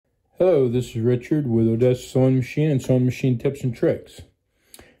Hello, this is Richard with Odessa Sewing Machine and Sewing Machine Tips and Tricks.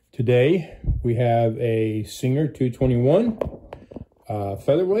 Today we have a Singer 221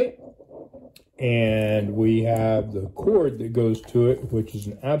 Featherweight, and we have the cord that goes to it, which is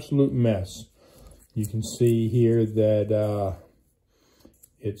an absolute mess. You can see here that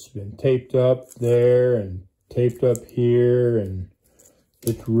it's been taped up there and taped up here, and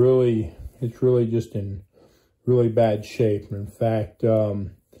it's really just in really bad shape. And in fact,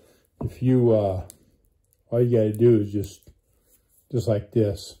 if you all you got to do is just like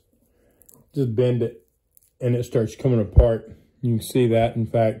this, just bend it and it starts coming apart. You can see that. In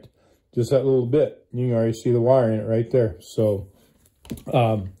fact, just that little bit, you can already see the wire in it right there. So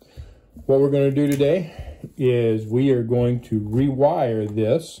what we're going to do today is we are going to rewire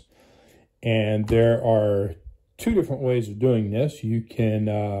this, and there are two different ways of doing this. You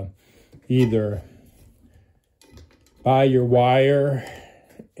can either buy your wire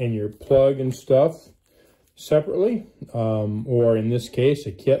and your plug and stuff separately, or in this case,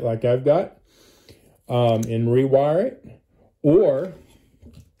 a kit like I've got, and rewire it. Or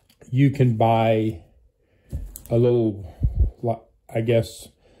you can buy a little, I guess,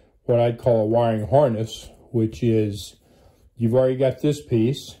 what I'd call a wiring harness, which is, you've already got this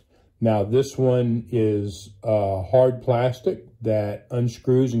piece. Now this one is hard plastic that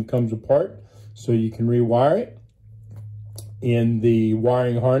unscrews and comes apart, so you can rewire it. In the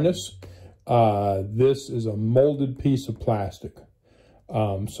wiring harness, this is a molded piece of plastic,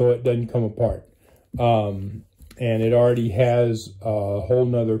 so it doesn't come apart. And it already has a whole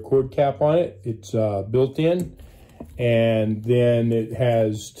nother cord cap on it. It's built in, and then it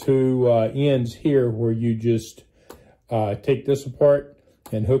has two ends here where you just take this apart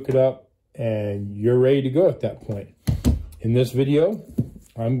and hook it up, and you're ready to go at that point. In this video,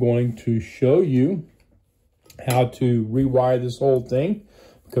 I'm going to show you how to rewire this whole thing,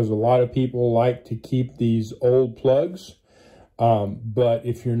 because a lot of people like to keep these old plugs, but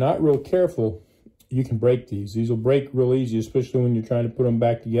if you're not real careful, you can break these. These will break real easy, especially when you're trying to put them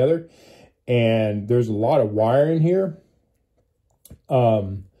back together. And there's a lot of wire in here,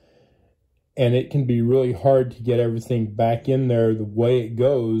 and it can be really hard to get everything back in there the way it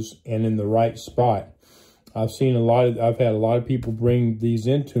goes and in the right spot. I've had a lot of people bring these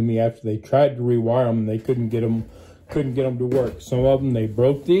into me after they tried to rewire them and they couldn't get them to work. Some of them, they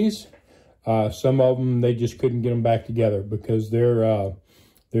broke these. Some of them, they just couldn't get them back together because they're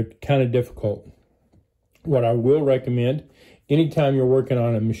kind of difficult. What I will recommend, anytime you're working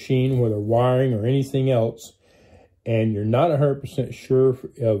on a machine, whether wiring or anything else, and you're not 100% sure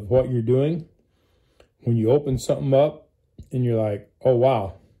of what you're doing, when you open something up and you're like, oh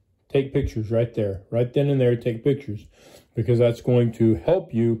wow, take pictures right there, right then and there, take pictures, because that's going to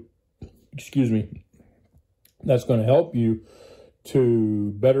help you, that's going to help you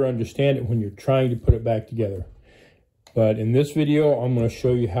to better understand it when you're trying to put it back together. But in this video, I'm going to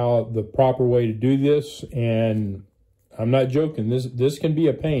show you how the proper way to do this, and I'm not joking, this can be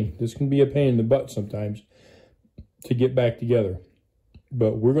a pain. This can be a pain in the butt sometimes to get back together.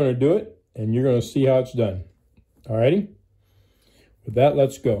 But we're going to do it, and you're going to see how it's done. Alrighty? With that,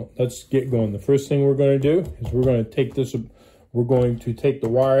 let's go. Let's get going. The first thing we're going to do is we're going to take the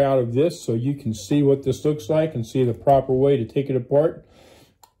wire out of this so you can see what this looks like and see the proper way to take it apart.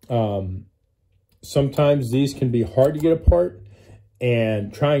 Sometimes these can be hard to get apart,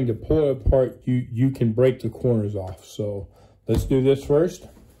 and trying to pull it apart, you can break the corners off. So let's do this first.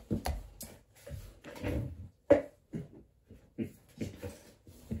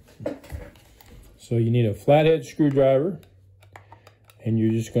 So you need a flathead screwdriver, and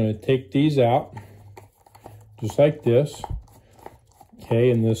you're just going to take these out, just like this. Okay,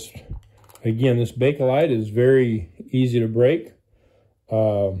 and this, again, this Bakelite is very easy to break.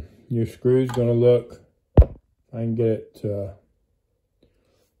 Your screw's going to look, I can get it,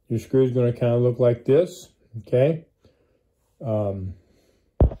 your screw's going to kind of look like this, okay? Trying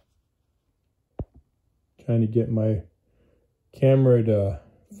to get my camera to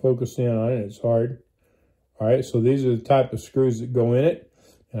focus in on it, it's hard. All right, so these are the type of screws that go in it.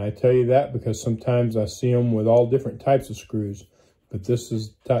 And I tell you that because sometimes I see them with all different types of screws. But this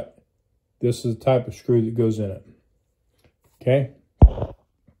is the type of screw that goes in it. Okay?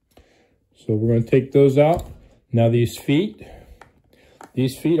 So we're going to take those out. Now these feet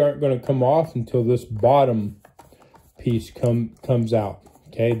aren't going to come off until this bottom piece comes out.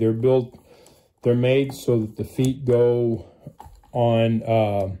 Okay? They're made so that the feet go on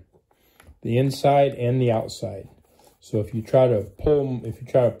the inside and the outside. So if you try to pull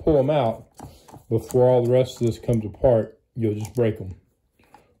them out before all the rest of this comes apart, you'll just break them,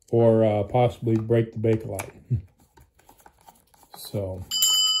 or possibly break the Bakelite. So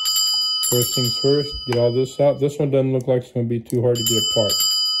First things first, get all this out. This one doesn't look like it's going to be too hard to get apart.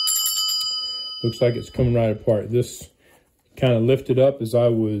 Looks like it's coming right apart. This kind of lifted up as I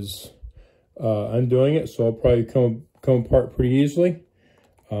was undoing it, so it'll probably come apart pretty easily.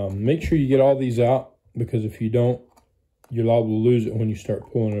 Make sure you get all these out, because if you don't, you're liable to lose it when you start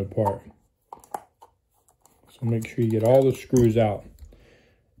pulling it apart. So make sure you get all the screws out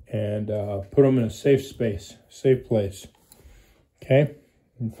and put them in a safe place. Okay?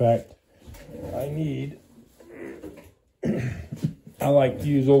 In fact, I like to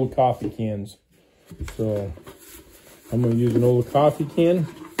use old coffee cans. So I'm going to use an old coffee can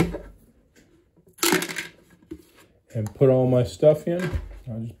and put all my stuff in.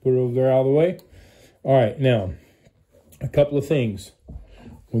 I'll just put it over there out of the way. All right, now, a couple of things.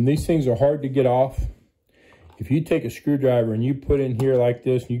 When these things are hard to get off, if you take a screwdriver and you put in here like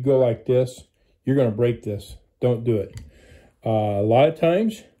this, and you go like this, you're going to break this. Don't do it. A lot of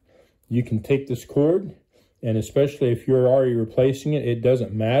times, you can take this cord, and especially if you're already replacing it, it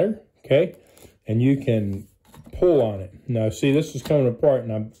doesn't matter, okay? And you can pull on it. Now, see, this is coming apart,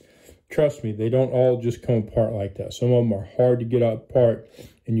 and trust me, they don't all just come apart like that. Some of them are hard to get apart,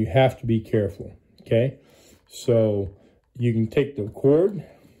 and you have to be careful, okay? So you can take the cord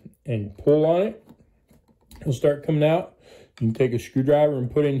and pull on it. It'll start coming out. You can take a screwdriver and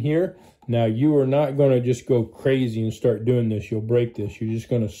put in here. Now, you are not going to just go crazy and start doing this. You'll break this. You're just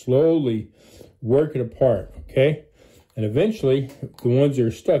going to slowly work it apart, okay? And eventually, the ones that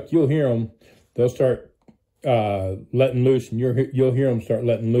are stuck, you'll hear them. They'll start letting loose, and you'll hear them start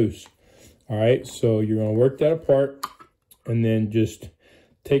letting loose. All right, so you're going to work that apart, and then just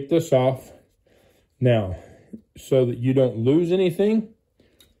take this off. Now, so that you don't lose anything,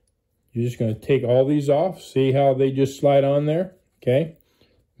 you're just going to take all these off. See how they just slide on there, okay?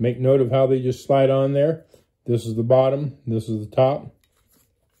 Make note of how they just slide on there. This is the bottom, this is the top,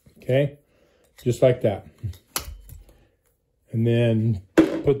 okay? Just like that. And then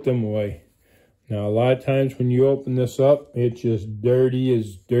put them away. Now, a lot of times when you open this up, it's just dirty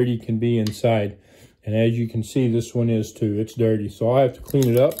as dirty can be inside. And as you can see, this one is too. It's dirty. So I have to clean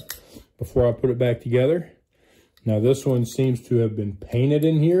it up before I put it back together. Now, this one seems to have been painted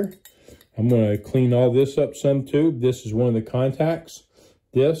in here. I'm going to clean all this up some too. This is one of the contacts.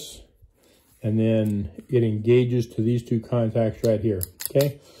 This. And then it engages to these two contacts right here.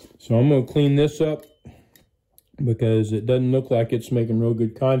 Okay. So I'm going to clean this up because it doesn't look like it's making real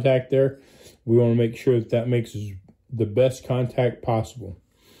good contact there. We want to make sure that that makes the best contact possible.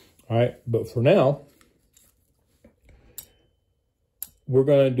 All right, but for now, we're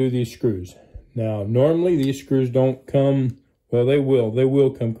going to do these screws. Now, normally these screws don't come, well, they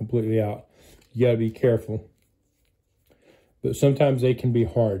will come completely out. You got to be careful. But sometimes they can be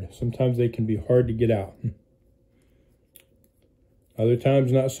hard. Sometimes they can be hard to get out. Other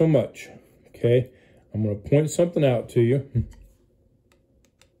times, not so much. Okay, I'm going to point something out to you.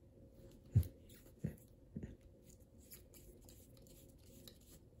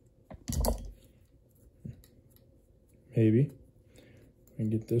 Maybe.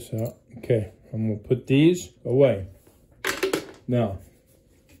 And get this out. Okay, I'm going to put these away. Now,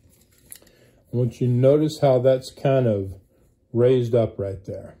 I want you to notice how that's kind of raised up right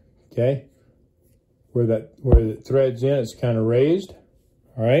there. Okay? Where it threads in, it's kind of raised.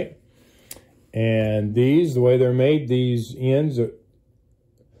 All right? And these, the way they're made, these ends,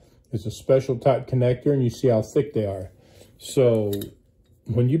 it's a special type connector, and you see how thick they are. So,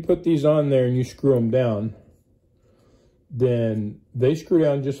 when you put these on there and you screw them down, then they screw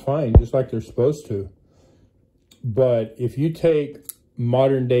down just fine, just like they're supposed to. But if you take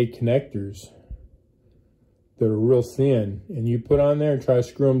modern day connectors that are real thin and you put on there and try to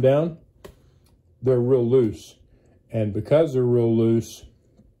screw them down, they're real loose. And because they're real loose,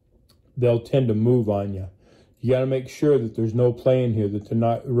 they'll tend to move on you. You got to make sure that there's no play in here, that they're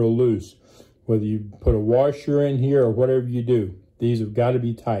not real loose. Whether you put a washer in here or whatever you do, these have got to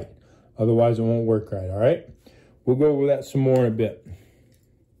be tight. Otherwise, it won't work right, all right? We'll go over that some more in a bit.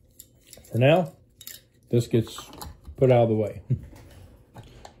 For now, this gets put out of the way.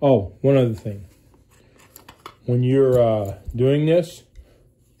 Oh, one other thing. When you're doing this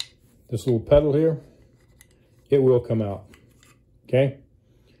little pedal here, it will come out, okay?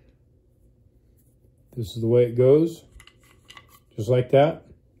 This is the way it goes, just like that,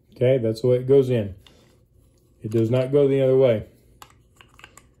 okay? That's the way it goes in. It does not go the other way.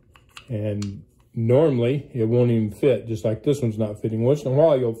 And normally, it won't even fit, just like this one's not fitting. Once in a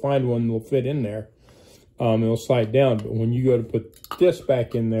while, you'll find one that'll fit in there. It'll slide down, but when you go to put this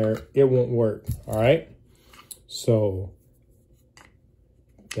back in there, it won't work, all right? So,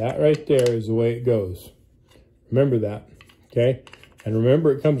 that right there is the way it goes. Remember that, okay? And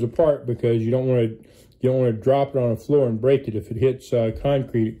remember, it comes apart because you don't want to drop it on the floor and break it. If it hits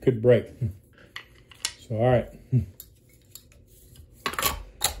concrete, it could break. So, all right.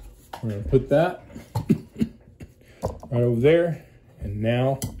 We're going to put that right over there. And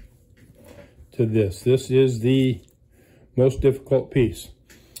now to this. This is the most difficult piece.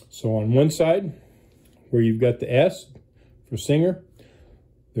 So on one side, where you've got the S for Singer,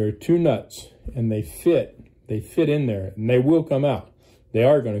 there are two nuts, and they fit in there, and they will come out. They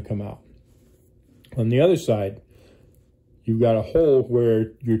are going to come out. On the other side, you've got a hole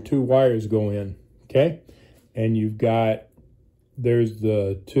where your two wires go in, okay? And there's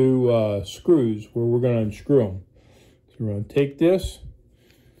the two screws where we're going to unscrew them. So we're going to take this,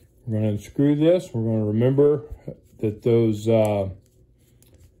 we're going to unscrew this. We're going to remember that those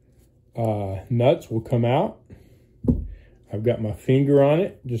nuts will come out. I've got my finger on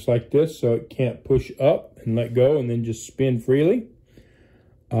it, just like this, so it can't push up and let go and then just spin freely.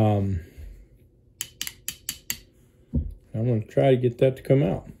 I'm going to try to get that to come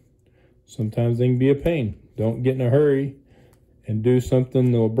out. Sometimes they can be a pain. Don't get in a hurry and do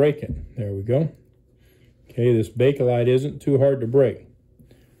something that will break it. There we go. Okay, this Bakelite isn't too hard to break.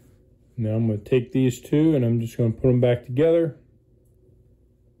 Now I'm going to take these two and I'm just going to put them back together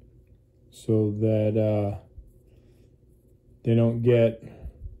so that they don't get,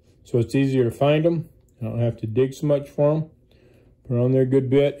 so it's easier to find them. I don't have to dig so much for them. Put it on there a good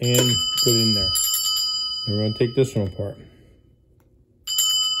bit and put it in there. And we're going to take this one apart.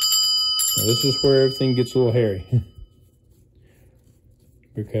 Now this is where everything gets a little hairy.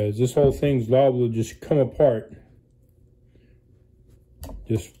 Because this whole thing's liable to just come apart.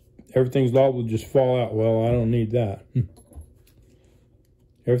 Everything's liable to just fall out. Well, I don't need that.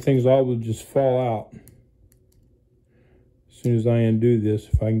 Everything's liable to just fall out. As soon as I undo this,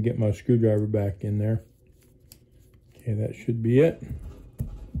 if I can get my screwdriver back in there. Okay, that should be it.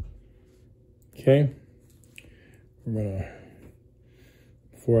 Okay. We're gonna,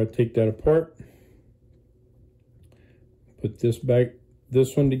 before I take that apart, put this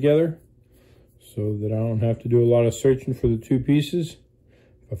one together so that I don't have to do a lot of searching for the two pieces.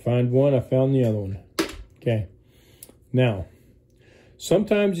 If I find one, I found the other one. Okay. Now,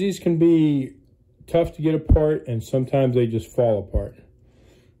 sometimes these can be tough to get apart and sometimes they just fall apart.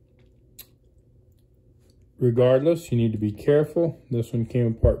 Regardless, you need to be careful. This one came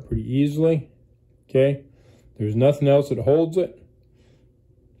apart pretty easily. Okay. There's nothing else that holds it,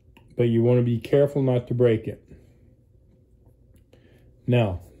 but you want to be careful not to break it.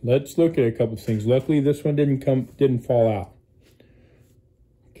 Now, let's look at a couple things. Luckily, this one didn't fall out.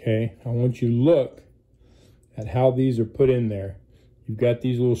 Okay, I want you to look at how these are put in there. You've got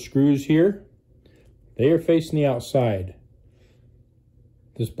these little screws here. They are facing the outside.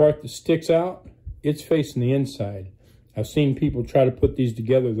 This part that sticks out, it's facing the inside. I've seen people try to put these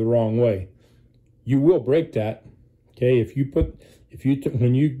together the wrong way. You will break that. Okay,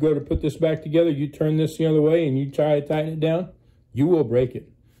 when you go to put this back together, you turn this the other way and you try to tighten it down, you will break it.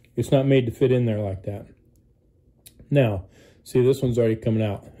 It's not made to fit in there like that. Now, see, this one's already coming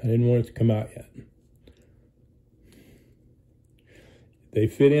out. I didn't want it to come out yet. They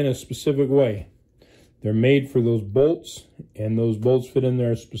fit in a specific way. They're made for those bolts, and those bolts fit in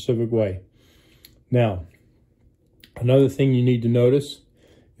there a specific way. Now, another thing you need to notice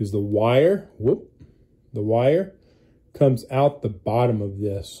is the wire. The wire comes out the bottom of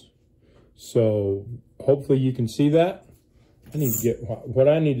this. So hopefully you can see that. What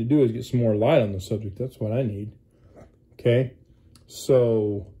I need to do is get some more light on the subject. That's what I need. Okay,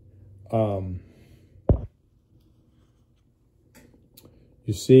 so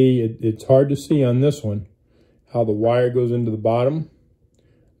you see, it's hard to see on this one how the wire goes into the bottom.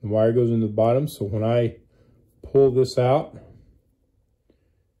 The wire goes into the bottom, so when I pull this out,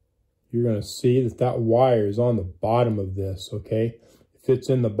 you're going to see that wire is on the bottom of this, okay? It fits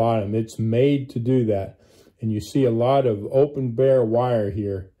in the bottom. It's made to do that. And you see a lot of open bare wire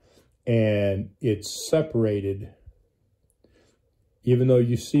here, and it's separated. Even though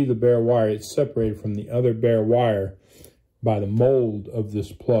you see the bare wire, it's separated from the other bare wire by the mold of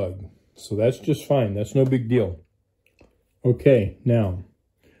this plug. So that's just fine. That's no big deal. Okay, now,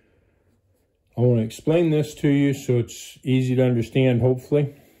 I want to explain this to you so it's easy to understand,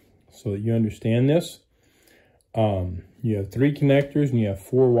 hopefully, so that you understand this. You have 3 connectors and you have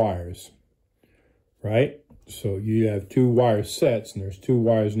 4 wires, right? So you have 2 wire sets and there's 2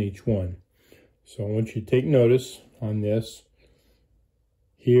 wires in each one. So I want you to take notice on this.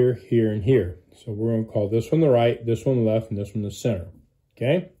 Here, here, and here. So we're going to call this one the right, this one the left, and this one the center.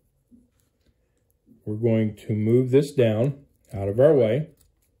 Okay? We're going to move this down out of our way.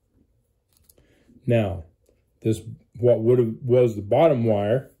 Now, this, what was the bottom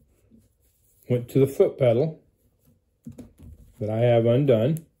wire, went to the foot pedal that I have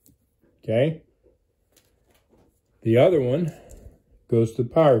undone, okay? The other one goes to the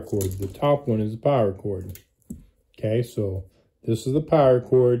power cord. The top one is the power cord, okay? So this is the power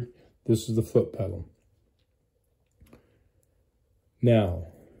cord, this is the foot pedal. Now,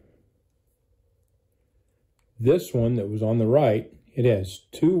 this one that was on the right, it has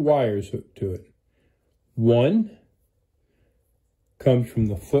 2 wires hooked to it. One comes from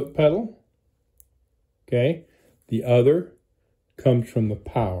the foot pedal, okay? The other comes from the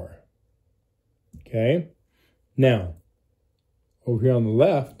power, okay? Now, over here on the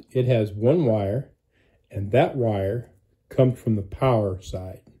left, it has 1 wire, and that wire comes from the power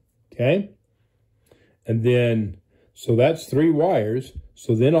side, okay? And then, so that's 3 wires.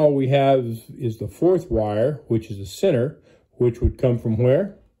 So then all we have is the 4th wire, which is the center, which would come from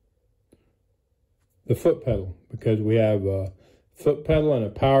where? The foot pedal, because we have a foot pedal and a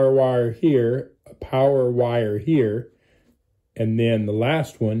power wire here, a power wire here, and then the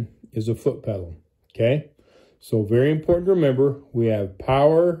last one is a foot pedal, okay? So very important to remember, we have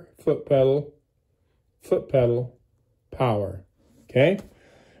power, foot pedal, power, okay?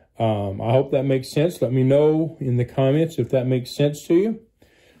 I hope that makes sense. Let me know in the comments if that makes sense to you,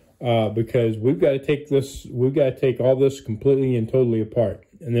 because we've got to take all this completely and totally apart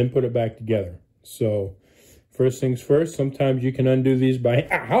and then put it back together. So first things first, sometimes you can undo these by,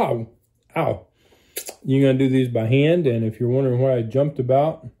 ow. You can undo these by hand, and if you're wondering what I jumped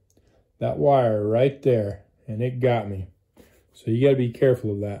about, that wire right there, and it got me. So you got to be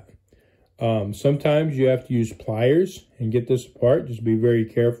careful of that. Sometimes you have to use pliers and get this apart. Just be very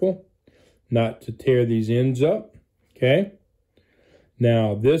careful not to tear these ends up, okay?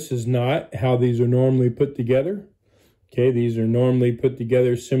 Now, this is not how these are normally put together. Okay, these are normally put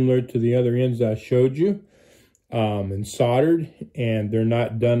together similar to the other ends I showed you, and soldered, and they're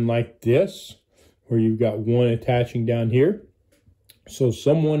not done like this, where you've got one attaching down here. So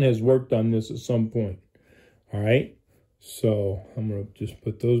someone has worked on this at some point, all right? So I'm going to just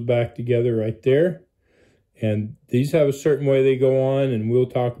put those back together right there. And these have a certain way they go on, and we'll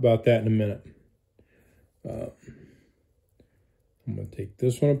talk about that in a minute. I'm going to take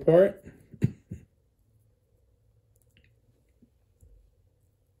this one apart.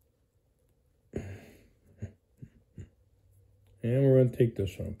 And we're going to take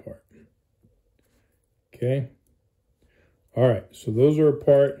this one apart. Okay. All right, so those are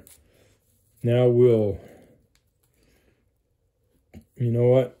apart. Now we'll, you know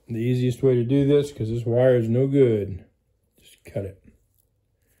what? The easiest way to do this, because this wire is no good, just cut it.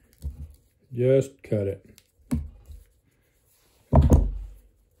 Just cut it.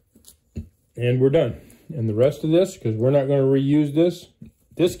 And we're done. And the rest of this, because we're not going to reuse this,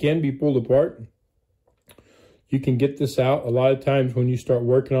 this can be pulled apart. You can get this out. A lot of times when you start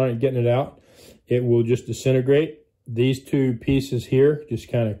working on it and getting it out, it will just disintegrate. These 2 pieces here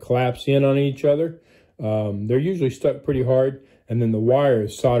just kind of collapse in on each other. They're usually stuck pretty hard, and then the wire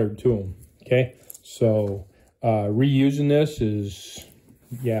is soldered to them, okay? So reusing this is,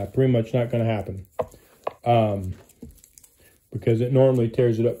 yeah, pretty much not going to happen, because it normally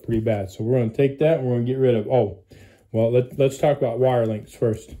tears it up pretty bad. So we're going to take that and we're going to get rid of, oh, well, let's talk about wire lengths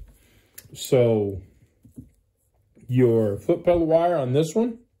first. So your foot pedal wire on this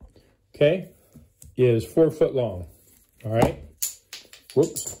one, okay, is 4 foot long. All right.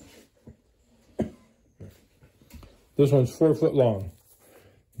 Whoops. This one's 4 foot long.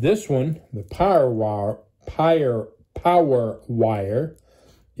 This one, the power wire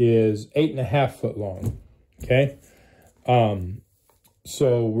is 8.5 foot long. Okay.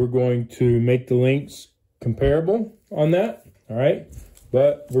 So we're going to make the lengths comparable on that. All right.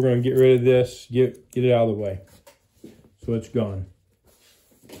 But we're going to get rid of this, get it out of the way. So it's gone.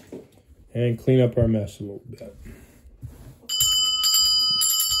 And clean up our mess a little bit.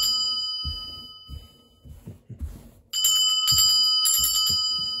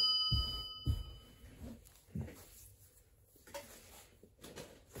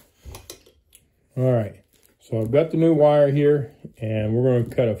 All right, so I've got the new wire here, and we're going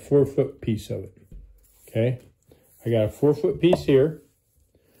to cut a 4 foot piece of it. Okay, I got a 4 foot piece here.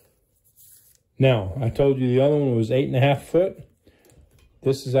 Now, I told you the other one was 8.5 foot.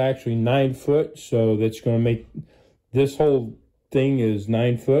 This is actually 9 foot, so that's going to make, this whole thing is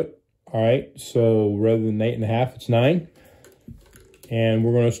 9 foot. All right, so rather than 8.5, it's 9. And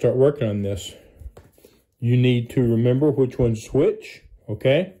we're going to start working on this. You need to remember which one's which,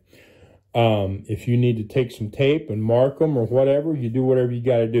 okay? If you need to take some tape and mark them or whatever, you do whatever you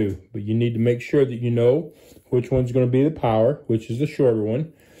got to do. But you need to make sure that you know which one's going to be the power, which is the shorter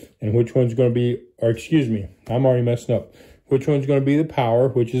one, and which one's going to be or excuse me, I'm already messing up. Which one's going to be the power,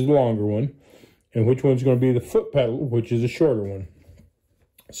 which is the longer one, and which one's going to be the foot pedal, which is the shorter one.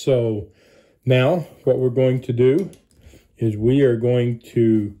 So now what we're going to do is we are going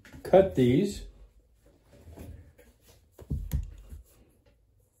to cut these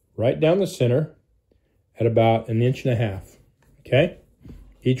right down the center at about 1.5 inches, okay?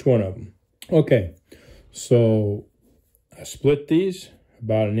 Each one of them. Okay, so I split these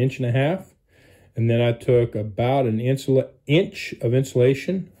about 1.5 inches, and then I took about an inch of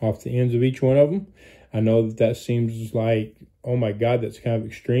insulation off the ends of each one of them. I know that seems like, oh my God, that's kind of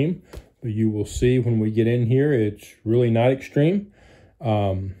extreme, but you will see when we get in here, it's really not extreme.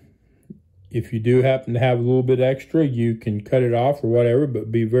 If you do happen to have a little bit extra, you can cut it off or whatever,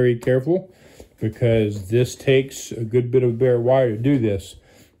 but be very careful because this takes a good bit of bare wire to do this.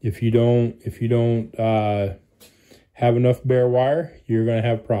 If you don't have enough bare wire, you're going to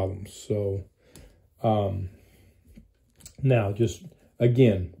have problems. So now, just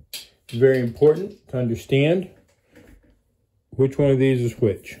again, it's very important to understand which one of these is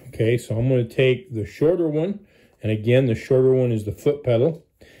which. Okay, so I'm going to take the shorter one, and again, the shorter one is the foot pedal.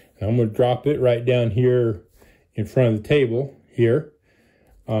 And I'm going to drop it right down here in front of the table here.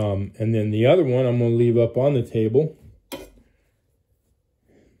 And then the other one I'm going to leave up on the table.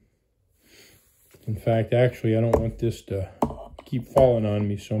 In fact, actually, I don't want this to keep falling on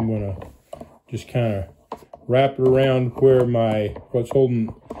me, so I'm going to just kind of wrap it around where what's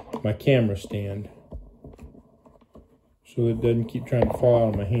holding my camera stand, so that it doesn't keep trying to fall out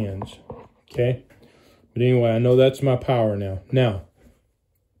of my hands. Okay? But anyway, I know that's my power now. Now,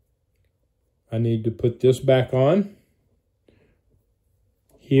 I need to put this back on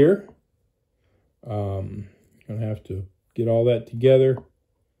here. I'm going to have to get all that together.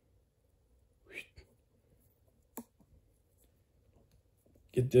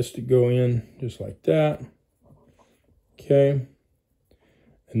 Get this to go in just like that. Okay.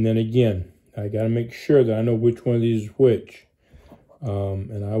 And then again, I got to make sure that I know which one of these is which.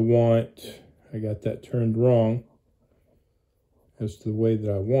 And I got that turned wrong as to the way that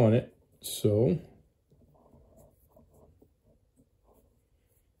I want it. So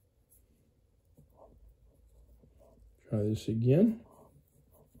try this again.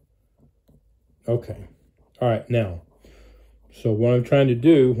 Okay. All right, now. So what I'm trying to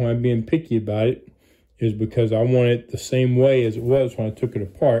do when I'm being picky about it is because I want it the same way as it was when I took it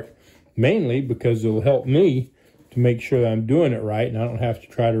apart, mainly because it'll help me to make sure that I'm doing it right and I don't have to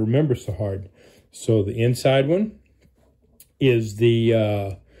try to remember so hard. So the inside one is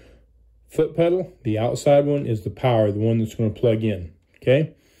the foot pedal. The outside one is the power, the one that's going to plug in,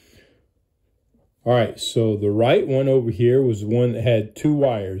 okay? All right, so the right one over here was the one that had 2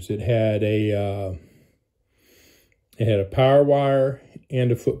 wires. It had a power wire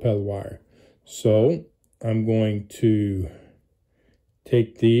and a foot pedal wire. So I'm going to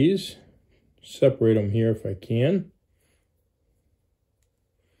take these, separate them here if I can.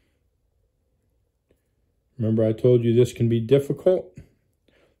 Remember I told you this can be difficult.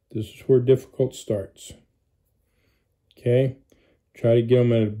 This is where difficult starts. Okay, try to get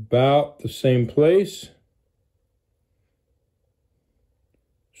them at about the same place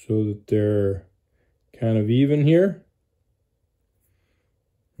so that they're kind of even here.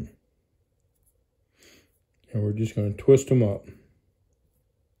 And we're just going to twist them up.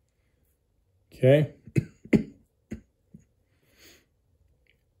 Okay?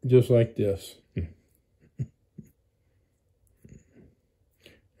 Just like this.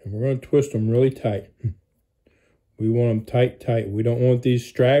 And we're going to twist them really tight. We want them tight, tight. We don't want these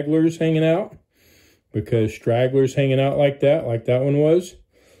stragglers hanging out, because stragglers hanging out like that one was,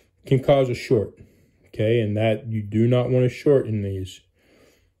 can cause a short. Okay? And that you do not want to shorten these.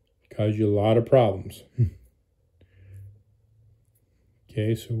 Cause you a lot of problems.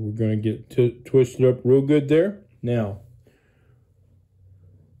 Okay, so we're going to get twisted up real good there. Now,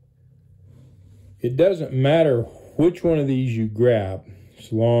 it doesn't matter which one of these you grab,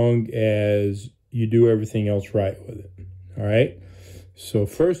 as long as you do everything else right with it. All right? So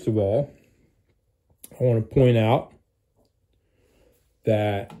first of all, I want to point out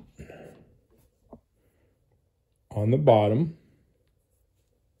that on the bottom,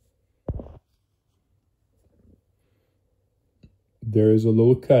 there is a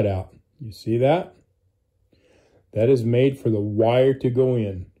little cutout. You see that? That is made for the wire to go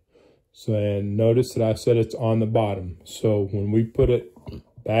in. So, and notice that I said it's on the bottom. So when we put it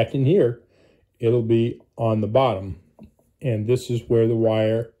back in here, it'll be on the bottom. And this is where the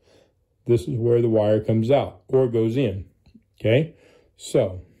wire comes out or goes in. Okay?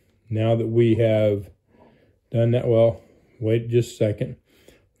 So now that we have done that, well, wait just a second.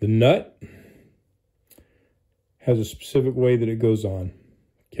 The nut has a specific way that it goes on,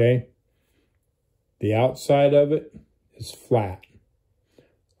 okay? The outside of it is flat,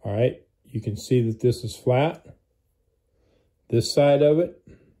 all right? You can see that this is flat. This side of it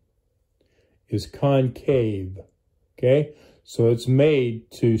is concave, okay? So it's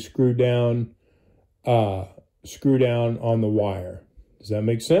made to screw down on the wire. Does that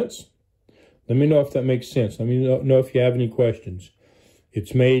make sense? Let me know if that makes sense. Let me know if you have any questions.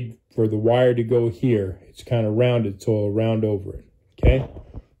 It's made for the wire to go here. It's kind of rounded, so it'll round over it, okay?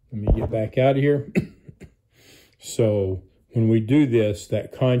 Let me get back out of here. So when we do this,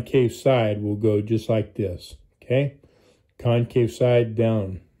 that concave side will go just like this, okay? Concave side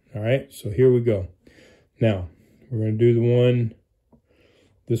down, all right? So here we go. Now, we're going to do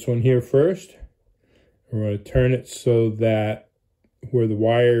this one here first. We're going to turn it so that where the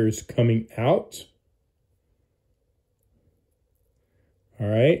wire is coming out, all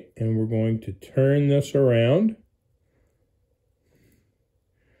right? And we're going to turn this around.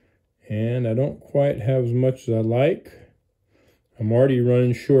 And I don't quite have as much as I like. I'm already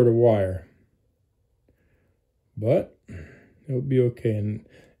running short of wire, but it'll be okay. And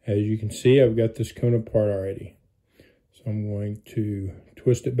as you can see, I've got this coming apart already. So I'm going to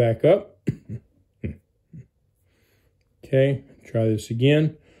twist it back up. Okay, try this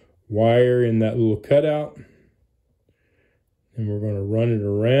again. Wire in that little cutout. And we're going to run it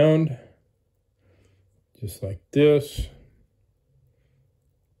around just like this.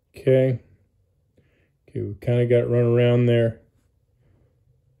 Okay, we kind of got it run around there.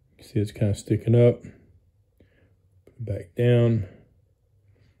 You see it's kind of sticking up. Put it back down.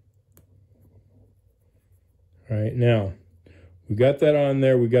 All right, now we got that on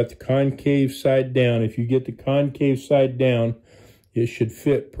there. We got the concave side down. If you get the concave side down, it should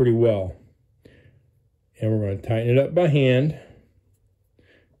fit pretty well. And we're going to tighten it up by hand,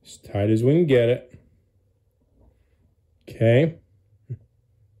 as tight as we can get it. Okay.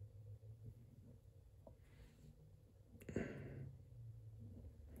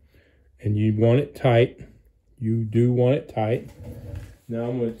 And you want it tight. You do want it tight. Now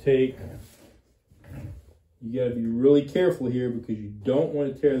I'm going to take, you got to be really careful here because you don't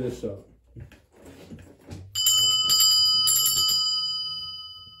want to tear this up.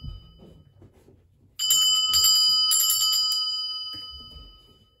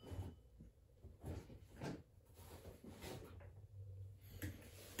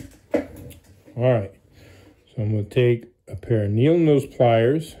 All right, so I'm going to take a pair of needle nose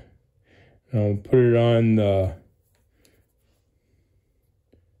pliers. I'll put it on the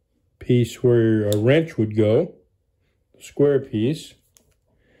piece where a wrench would go, the square piece.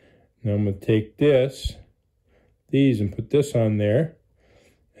 Now I'm going to take these and put this on there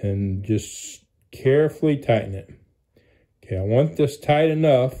and just carefully tighten it. Okay, I want this tight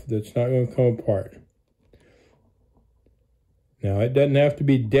enough that it's not going to come apart. Now it doesn't have to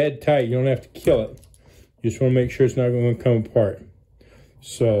be dead tight. You don't have to kill it. You just want to make sure it's not going to come apart.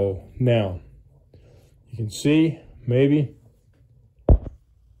 So now, you can see, maybe,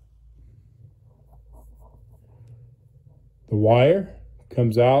 the wire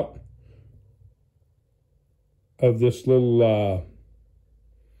comes out of this little,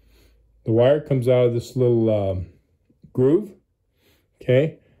 groove,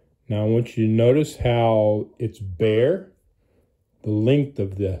 okay? Now I want you to notice how it's bare, the length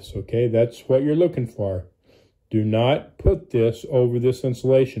of this, okay? That's what you're looking for. Do not put this over this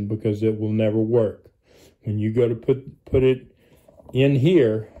insulation because it will never work. When you go to put it in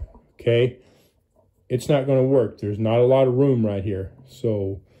here, okay, it's not going to work. There's not a lot of room right here.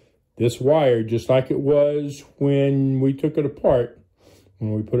 So this wire, just like it was when we took it apart,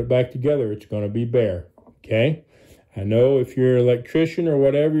 when we put it back together, it's going to be bare, okay? I know if you're an electrician or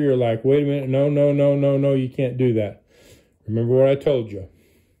whatever, you're like, wait a minute, no, you can't do that. Remember what I told you.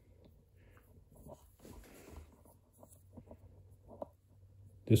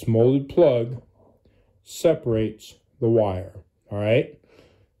 This molded plug separates the wire, all right?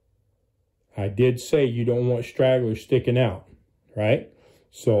 I did say you don't want stragglers sticking out, right?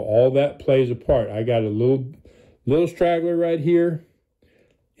 So all that plays a part. I got a little straggler right here.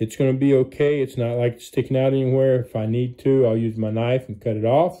 It's going to be okay. It's not like it's sticking out anywhere. If I need to, I'll use my knife and cut it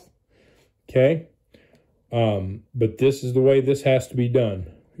off, okay? But this is the way this has to be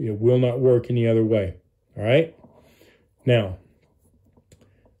done. It will not work any other way, all right? Now,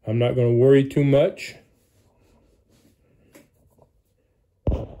 I'm not going to worry too much.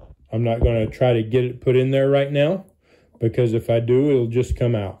 I'm not going to try to get it put in there right now because if I do, it'll just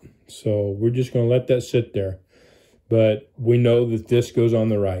come out. So we're just going to let that sit there. But we know that this goes on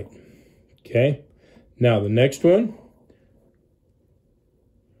the right. Okay. Now the next one,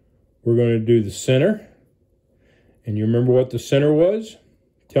 we're going to do the center. And you remember what the center was?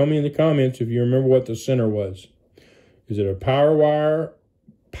 Tell me in the comments if you remember what the center was. Is it a power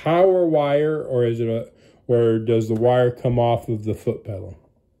wire, or is it or does the wire come off of the foot pedal?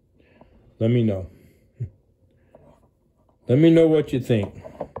 Let me know. Let me know what you think.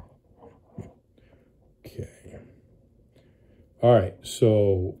 Okay. All right,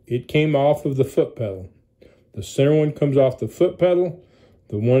 so it came off of the foot pedal. The center one comes off the foot pedal.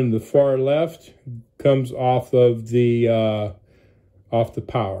 The one in the far left comes off of the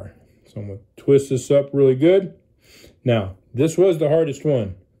power. So I'm going to twist this up really good. Now, this was the hardest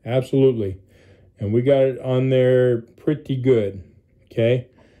one, absolutely. And we got it on there pretty good, okay?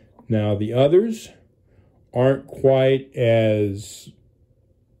 Now, the others aren't quite as,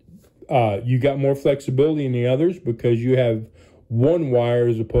 you got more flexibility in the others because you have one wire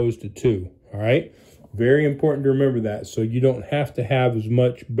as opposed to two, all right? Very important to remember that, so you don't have to have as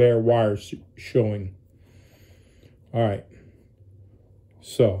much bare wire showing. All right,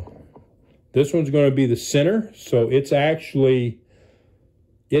 so this one's going to be the center, so it's actually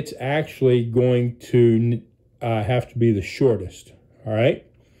going to have to be the shortest. All right,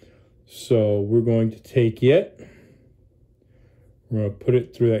 so we're going to take it, we're going to put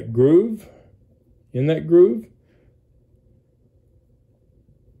it through that groove, in that groove.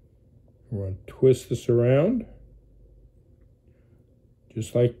 We're going to twist this around,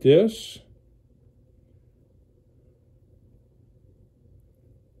 just like this.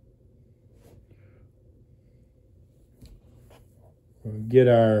 We'll get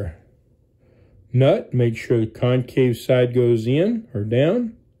our nut, make sure the concave side goes in or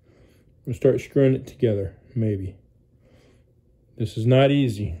down. We'll start screwing it together, maybe. This is not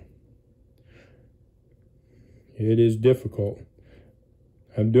easy. It is difficult.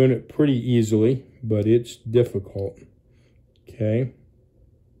 I'm doing it pretty easily, but it's difficult. Okay.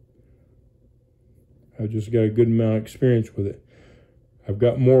 I've just got a good amount of experience with it. I've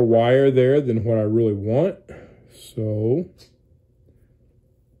got more wire there than what I really want, so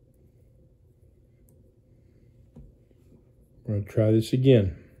we're going to try this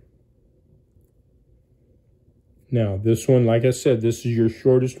again. Now, this one, like I said, this is your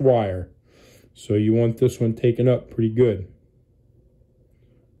shortest wire, so you want this one taken up pretty good.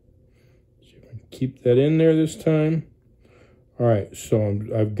 See if I can keep that in there this time. All right, so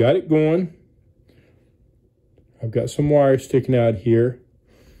I've got it going. I've got some wire sticking out here.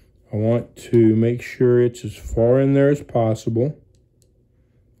 I want to make sure it's as far in there as possible.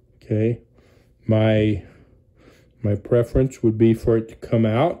 Okay, my preference would be for it to come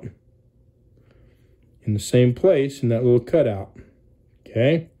out in the same place in that little cutout.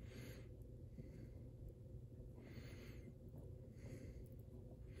 Okay.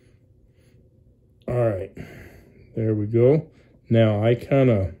 All right, there we go. Now I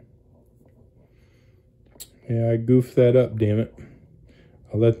I goofed that up, damn it.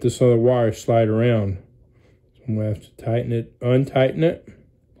 I let this other wire slide around. So I'm gonna have to tighten it, untighten it,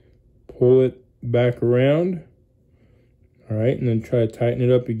 pull it back around. All right, and then try to tighten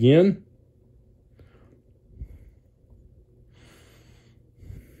it up again.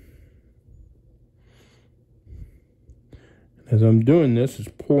 As I'm doing this, it's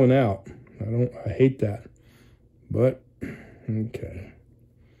pulling out. I hate that, but okay.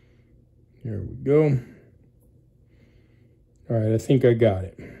 Here we go. All right, I think I got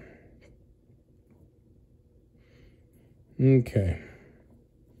it. Okay.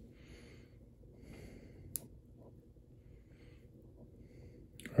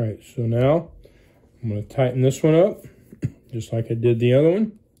 All right, so now I'm going to tighten this one up, just like I did the other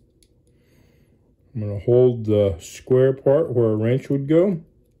one. I'm going to hold the square part where a wrench would go.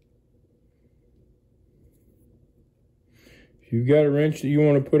 If you've got a wrench that you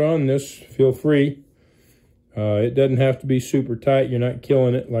want to put on this, feel free. It doesn't have to be super tight. You're not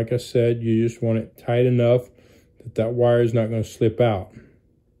killing it. Like I said, you just want it tight enough that that wire is not going to slip out.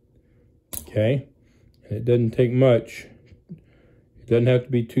 Okay? And it doesn't take much. It doesn't have to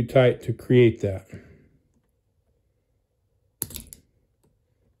be too tight to create that.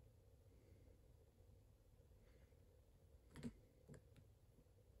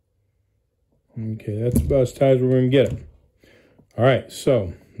 Okay, that's about as tight as we're going to get it. All right,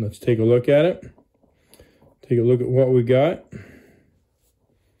 so let's take a look at it. Take a look at what we got.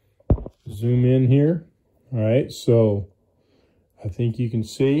 Zoom in here. All right, so I think you can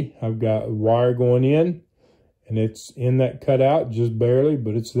see I've got a wire going in, and it's in that cutout just barely,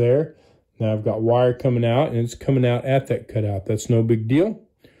 but it's there. Now I've got wire coming out, and it's coming out at that cutout. That's no big deal.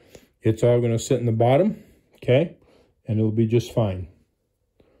 It's all going to sit in the bottom, okay, and it'll be just fine.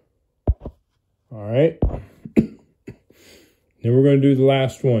 All right. Then we're going to do the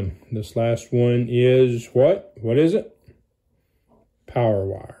last one. This last one is what? What is it? Power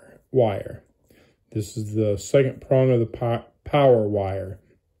wire. This is the second prong of the power wire.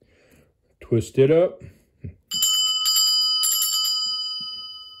 Twist it up.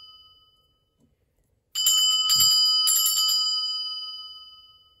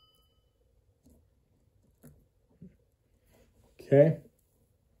 Okay.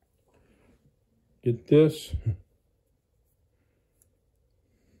 Get this.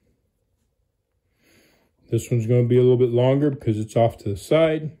 This one's going to be a little bit longer because it's off to the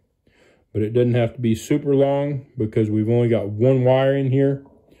side, but it doesn't have to be super long because we've only got one wire in here.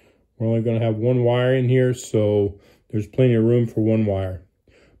 We're only going to have one wire in here, so there's plenty of room for one wire.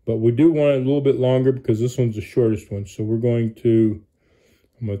 But we do want it a little bit longer because this one's the shortest one. So I'm going to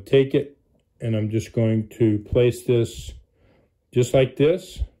take it and I'm just going to place this just like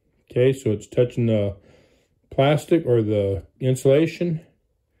this. Okay, so it's touching the plastic or the insulation.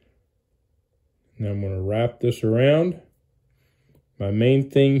 Now I'm going to wrap this around. My main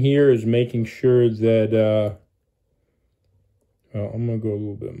thing here is making sure that, well, I'm going to go a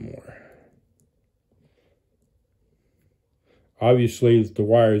little bit more. Obviously, the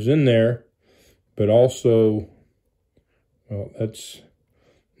wire is in there, but also, well, that's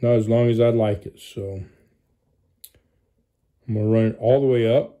not as long as I'd like it. So I'm going to run it all the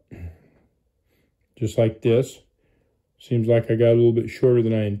way up, just like this. Seems like I got a little bit shorter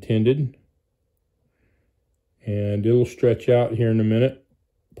than I intended. And it'll stretch out here in a minute.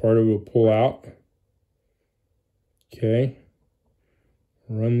 Part of it will pull out. Okay.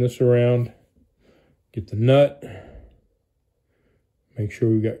 Run this around. Get the nut. Make sure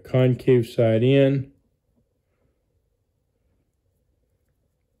we've got concave side in.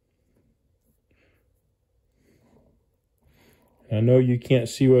 I know you can't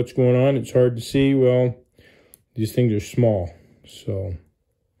see what's going on. It's hard to see. Well, these things are small. So,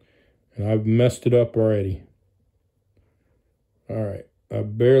 and I've messed it up already. All right, I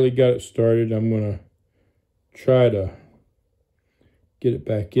barely got it started. I'm going to try to get it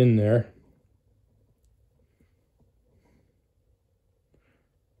back in there.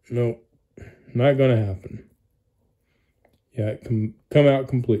 Nope, not going to happen. Yeah, it can come out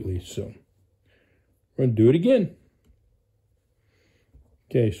completely. So we're going to do it again.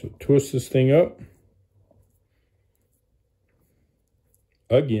 Okay, so twist this thing up.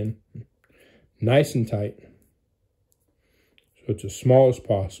 Again, nice and tight. So it's as small as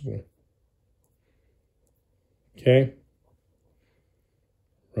possible. Okay.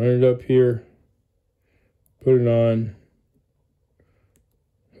 Run it up here. Put it on.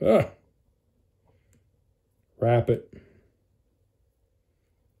 Wrap it.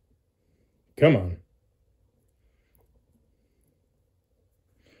 Come on.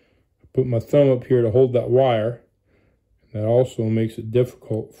 I put my thumb up here to hold that wire. That also makes it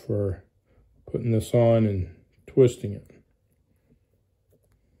difficult for putting this on and twisting it.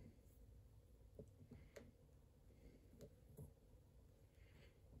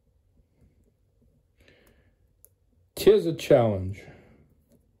 Tis a challenge. Am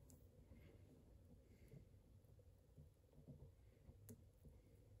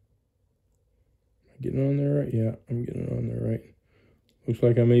I getting on there right? Yeah, I'm getting on there right. Looks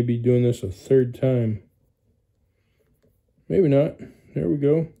like I may be doing this a third time. Maybe not. There we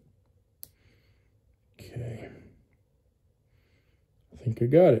go. Okay. I think I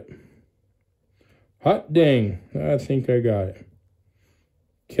got it. Hot dang. I think I got it.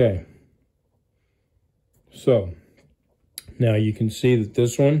 Okay. So, now you can see that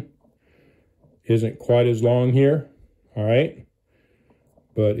this one isn't quite as long here. All right.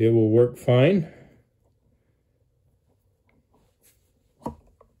 But it will work fine.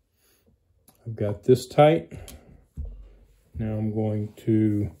 I've got this tight. Now I'm going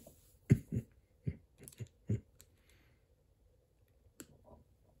to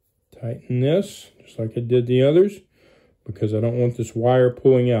tighten this, just like I did the others, because I don't want this wire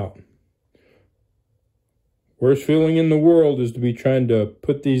pulling out. Worst feeling in the world is to be trying to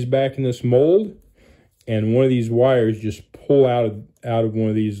put these back in this mold, and one of these wires just pull out of one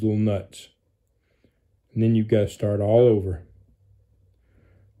of these little nuts. And then you've got to start all over.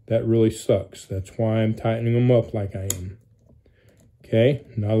 That really sucks. That's why I'm tightening them up like I am. Okay,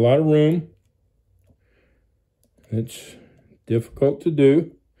 not a lot of room. It's difficult to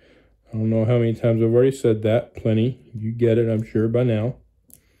do. I don't know how many times I've already said that. Plenty. You get it, I'm sure, by now.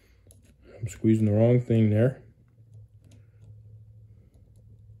 I'm squeezing the wrong thing there.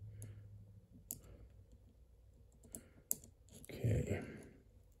 Okay.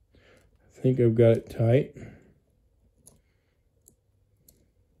 I think I've got it tight.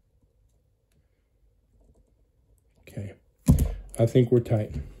 Okay. I think we're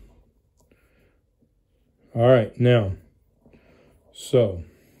tight. All right, now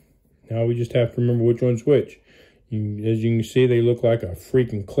we just have to remember which one's which. As you can see, they look like a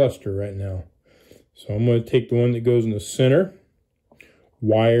freaking cluster right now. So I'm going to take the one that goes in the center.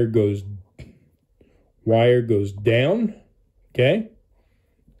 Wire goes down. Okay?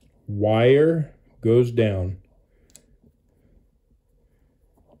 Wire goes down.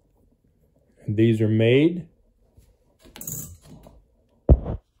 And these are made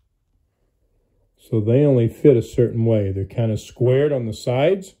so they only fit a certain way. They're kind of squared on the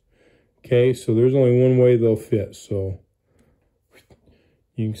sides. Okay, so there's only one way they'll fit. So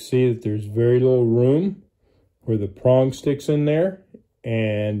you can see that there's very little room where the prong sticks in there,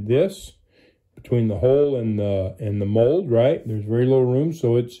 and this between the hole and the mold, right? There's very little room,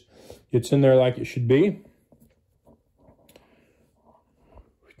 so it's in there like it should be.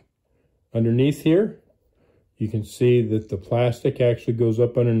 Underneath here, you can see that the plastic actually goes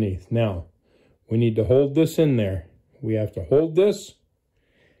up underneath. Now, we need to hold this in there. We have to hold this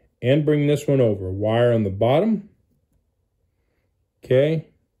and bring this one over. Wire on the bottom. Okay.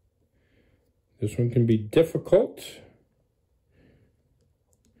 This one can be difficult.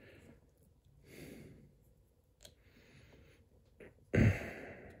 Then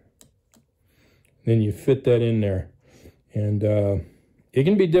you fit that in there. And it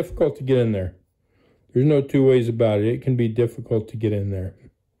can be difficult to get in there. There's no two ways about it. It can be difficult to get in there.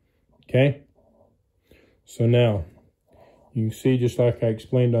 Okay? So now, you can see just like I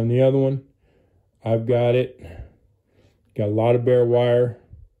explained on the other one, I've got it. Got a lot of bare wire.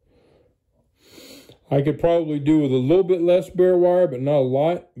 I could probably do with a little bit less bare wire, but not a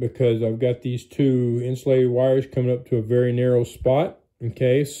lot, because I've got these two insulated wires coming up to a very narrow spot.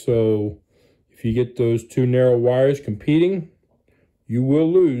 Okay, so if you get those two narrow wires competing, you will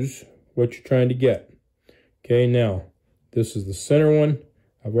lose what you're trying to get. Okay, now, this is the center one.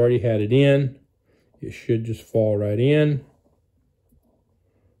 I've already had it in. It should just fall right in.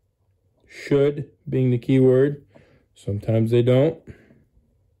 Should being the key word. Sometimes they don't.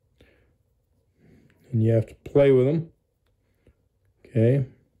 And you have to play with them. Okay.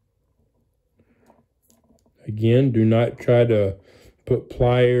 Again, do not try to put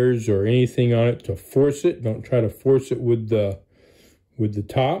pliers or anything on it to force it. Don't try to force it with the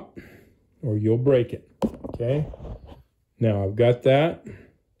top, or you'll break it. Okay. Now I've got that.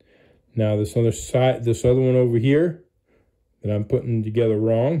 Now this other side, this other one over here that I'm putting together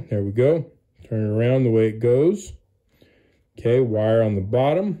wrong. There we go. Turn it around the way it goes. Okay, wire on the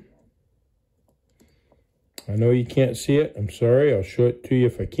bottom. I know you can't see it. I'm sorry. I'll show it to you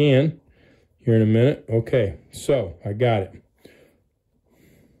if I can here in a minute. Okay, so I got it.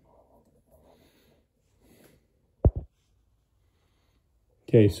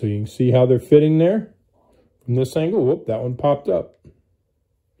 Okay, so you can see how they're fitting there. From this angle, whoop, that one popped up.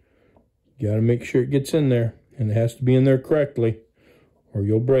 You got to make sure it gets in there, and it has to be in there correctly, or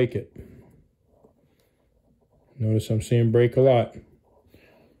you'll break it. Notice I'm saying break a lot,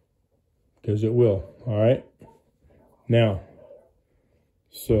 because it will. All right. Now,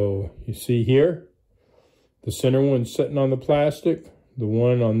 so you see here, the center one's sitting on the plastic. The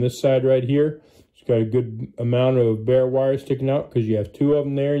one on this side right here, it's got a good amount of bare wire sticking out because you have two of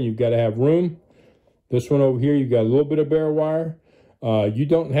them there and you've got to have room. This one over here, you've got a little bit of bare wire. You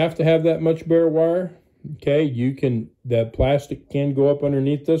don't have to have that much bare wire. Okay, you can, that plastic can go up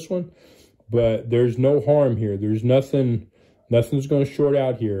underneath this one, but there's no harm here. There's nothing's going to short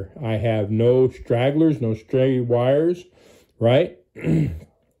out here. I have no stragglers, no stray wires, right? The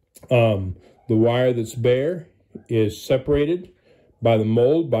wire that's bare is separated by the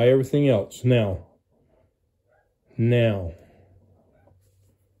mold, by everything else. Now, we're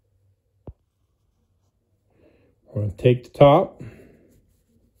going to take the top.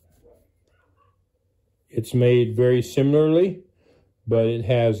 It's made very similarly, but it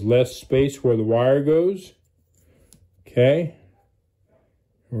has less space where the wire goes. Okay.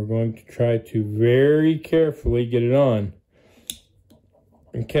 We're going to try to very carefully get it on.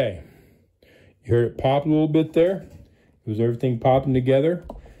 Okay. You heard it pop a little bit there. It was everything popping together.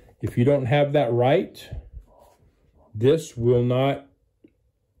 If you don't have that right, this will not,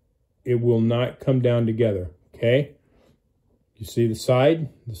 it will not come down together. Okay. You see the side?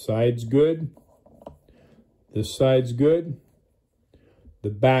 The side's good. This side's good. The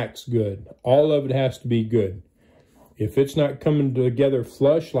back's good. All of it has to be good. If it's not coming together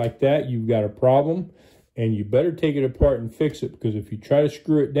flush like that, you've got a problem, and you better take it apart and fix it, because if you try to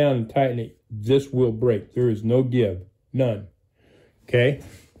screw it down and tighten it, this will break. There is no give. None. Okay?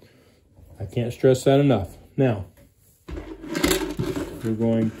 I can't stress that enough. Now, I'm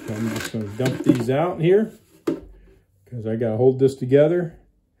just going to dump these out here, because I got to hold this together.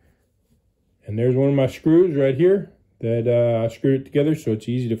 And there's one of my screws right here that I screwed it together so it's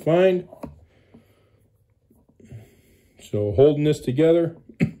easy to find. So holding this together,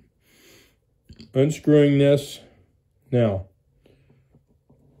 unscrewing this. Now,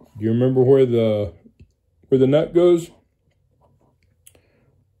 do you remember where the nut goes?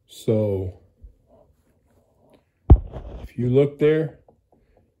 So if you look there,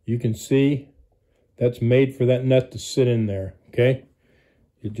 you can see that's made for that nut to sit in there, okay?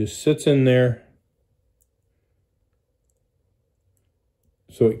 It just sits in there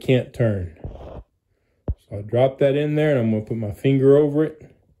so it can't turn. So I drop that in there and I'm going to put my finger over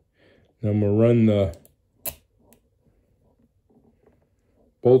it. And I'm going to run the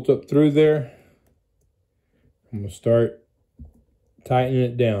bolt up through there. I'm going to start tightening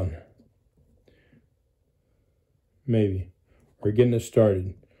it down. Maybe. Or getting it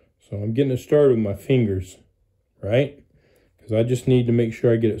started. So I'm getting it started with my fingers, right? Because I just need to make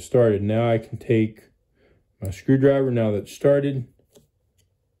sure I get it started. Now I can take my screwdriver, now that's started.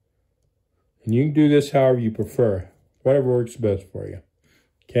 And you can do this however you prefer. Whatever works best for you.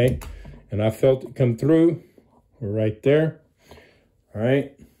 Okay? And I felt it come through. We're right there. All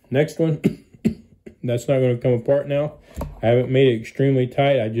right. Next one. That's not going to come apart now. I haven't made it extremely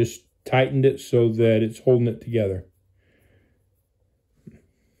tight. I just tightened it so that it's holding it together.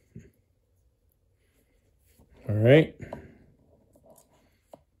 All right.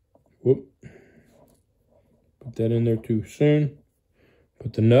 Whoop. Put that in there too soon.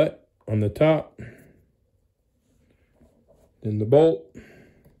 Put the nut on the top. Then the bolt.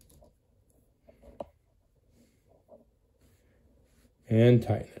 And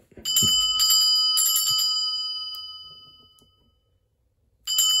tighten it.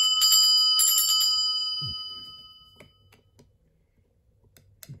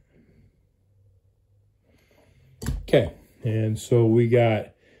 Okay, and so we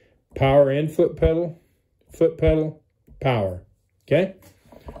got power and foot pedal, power. Okay,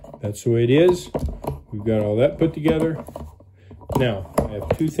 that's the way it is. We've got all that put together. Now, I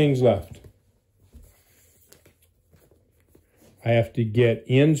have two things left. I have to get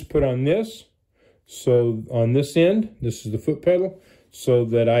ends put on this. So on this end, this is the foot pedal, so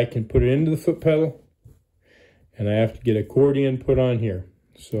that I can put it into the foot pedal. And I have to get a cord end put on here.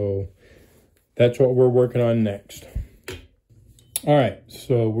 So that's what we're working on next. All right,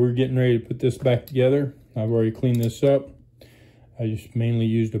 so we're getting ready to put this back together. I've already cleaned this up. I just mainly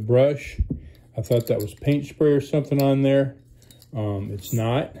used a brush. I thought that was paint spray or something on there. It's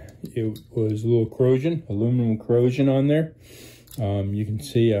not. It was a little corrosion, aluminum corrosion on there. You can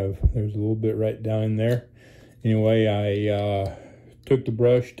see there's a little bit right down in there. Anyway, I took the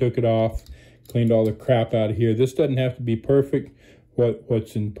brush, took it off, cleaned all the crap out of here. This doesn't have to be perfect.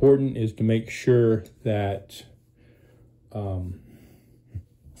 What's important is to make sure that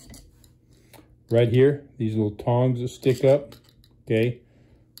right here, these little tongs that stick up, okay,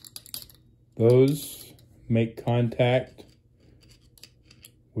 those make contact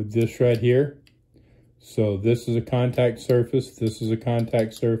with this right here. So this is a contact surface, this is a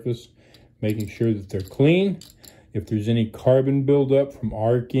contact surface, making sure that they're clean. If there's any carbon buildup from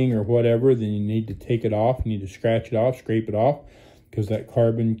arcing or whatever, then you need to take it off. You need to scratch it off, scrape it off, because that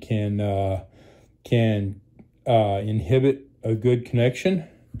carbon can inhibit a good connection,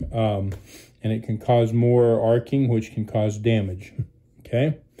 and it can cause more arcing, which can cause damage.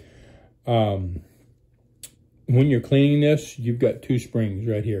 Okay. When you're cleaning this, you've got two springs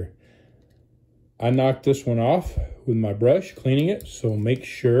right here. I knocked this one off with my brush, cleaning it. So make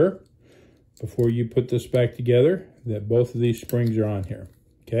sure before you put this back together that both of these springs are on here.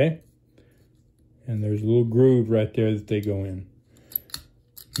 Okay. And there's a little groove right there that they go in.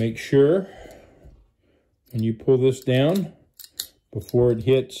 Make sure when you pull this down before it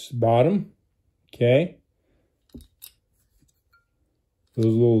hits bottom, okay, those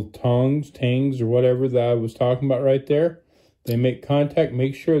little tangs or whatever that I was talking about right there, they make contact.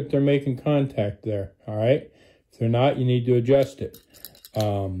 Make sure that they're making contact there, all right? If they're not, you need to adjust it.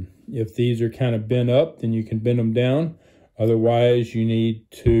 If these are kind of bent up, then you can bend them down. Otherwise, you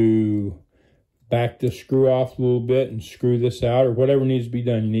need to back the screw off a little bit and screw this out, or whatever needs to be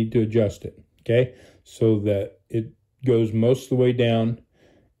done. You need to adjust it, okay, so that it goes most of the way down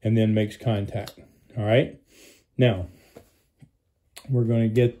and then makes contact. All right, now we're going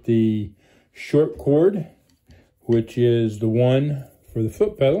to get the short cord, which is the one for the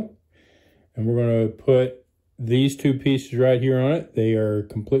foot pedal, and we're going to put these two pieces right here on it. They are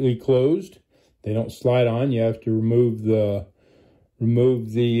completely closed. They don't slide on. You have to remove the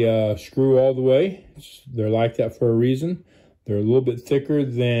screw all the way. They're like that for a reason. They're a little bit thicker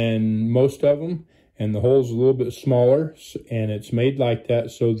than most of them, and the hole's a little bit smaller, and it's made like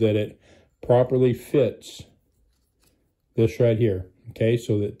that so that it properly fits this right here, okay,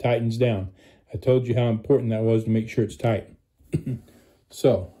 so that it tightens down. I told you how important that was to make sure it's tight.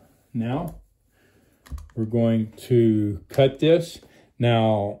 So now we're going to cut this.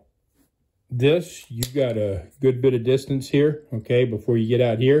 Now this, you got a good bit of distance here, okay, before you get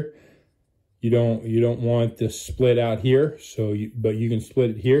out here. You don't want this split out here, but you can split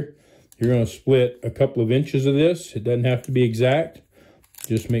it here. You're going to split a couple of inches of this. It doesn't have to be exact.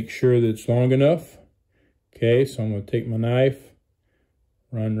 Just make sure that it's long enough. Okay, so I'm going to take my knife,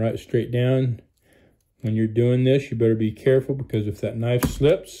 run right straight down. When you're doing this, you better be careful, because if that knife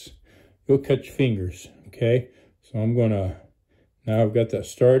slips, you'll cut your fingers. Okay, so I'm going to, now I've got that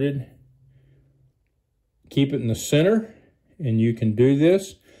started. Keep it in the center, and you can do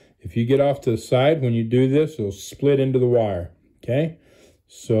this. If you get off to the side, when you do this, it'll split into the wire, okay?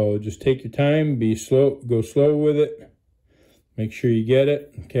 So just take your time, be slow, go slow with it. Make sure you get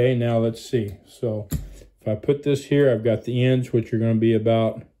it. Okay, now let's see. So if I put this here, I've got the ends, which are going to be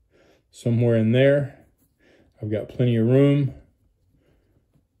about somewhere in there. I've got plenty of room,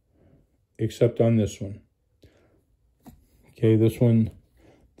 except on this one. Okay, this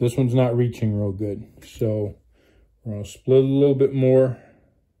one's not reaching real good. So we're going to split a little bit more.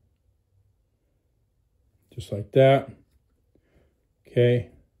 Just like that. Okay.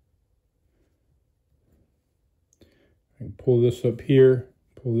 I can pull this up here,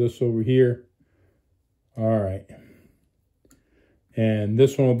 pull this over here. All right. And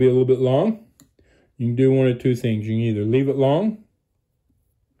this one will be a little bit long. You can do one of two things. You can either leave it long.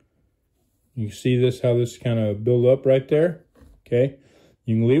 You can see this, how this kind of build up right there. Okay.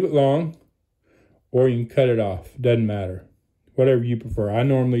 You can leave it long, or you can cut it off. Doesn't matter. Whatever you prefer. I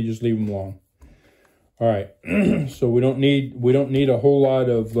normally just leave them long. All right, so we don't need a whole lot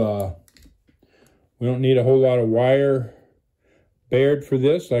of wire bared for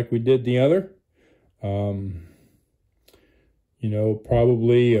this like we did the other. You know,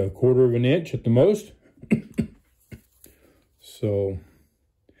 probably 1/4 of an inch at the most. So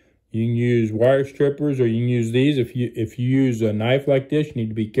you can use wire strippers, or you can use these. If you use a knife like this, you need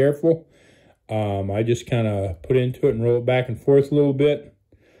to be careful. I just kind of put into it and roll it back and forth a little bit.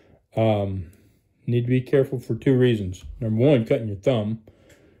 Need to be careful for two reasons. Number one, cutting your thumb.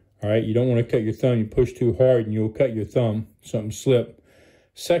 All right, you don't want to cut your thumb. You push too hard and you'll cut your thumb, something slip.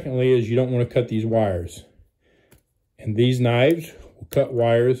 Secondly is you don't want to cut these wires. And these knives will cut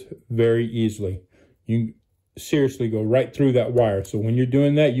wires very easily. You can seriously go right through that wire. So when you're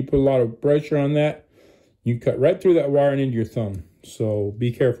doing that, you put a lot of pressure on that. You can cut right through that wire and into your thumb. So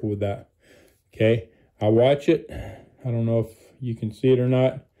be careful with that. Okay, I watch it. I don't know if you can see it or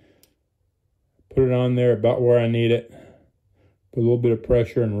not. Put it on there about where I need it. Put a little bit of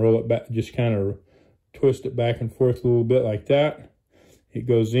pressure and roll it back. Just kind of twist it back and forth a little bit like that. It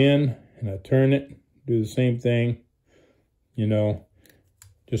goes in, and I turn it. Do the same thing, you know,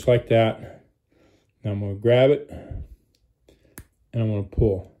 just like that. Now I'm going to grab it, and I'm going to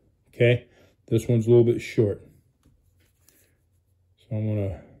pull. Okay, this one's a little bit short, so I'm going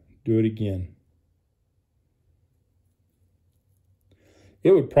to do it again.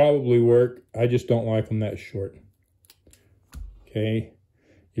 It would probably work. I just don't like them that short. Okay.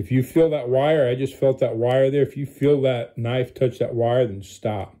 If you feel that wire, I just felt that wire there. If you feel that knife touch that wire, then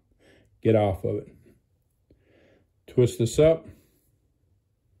stop. Get off of it. Twist this up.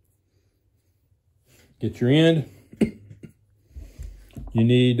 Get your end. You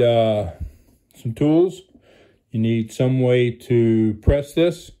need some tools. You need some way to press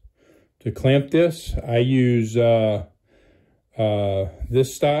this, to clamp this. I use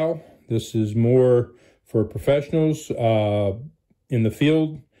this style. This is more for professionals in the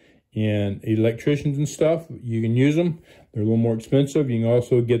field, and electricians and stuff. You can use them. They're a little more expensive. You can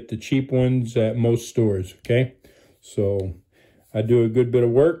also get the cheap ones at most stores, okay? So I do a good bit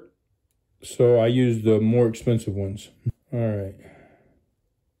of work, so I use the more expensive ones. All right.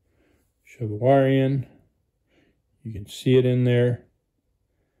 Shove the wire in. You can see it in there.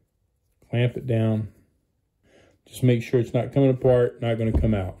 Clamp it down. Just make sure it's not coming apart, not going to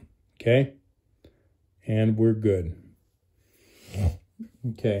come out, okay? And we're good.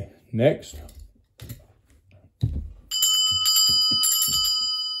 Okay, next.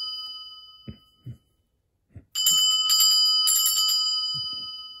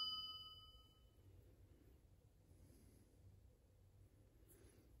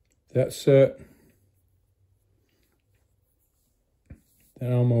 That's set.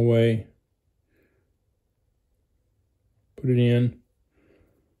 Then on my way. Put it in.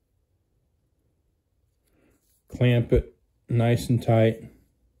 Clamp it nice and tight.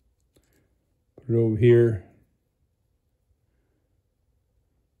 Put Put it over here.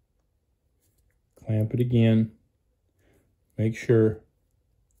 Clamp it again. Make sure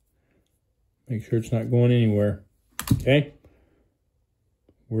it's not going anywhere. Okay?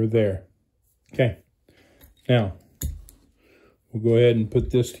 We're there. Okay. Now, we'll go ahead and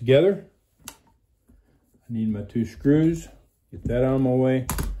put this together. I need my 2 screws. Get that out of my way.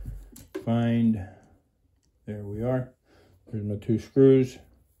 There we are. There's my 2 screws.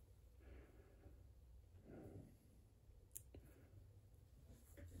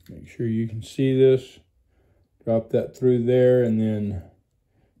 Make sure you can see this. Drop that through there and then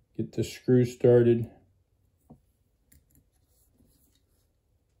get the screw started.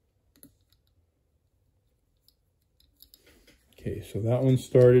 Okay, so that one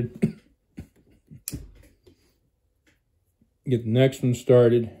started. Get the next one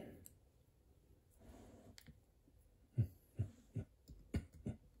started.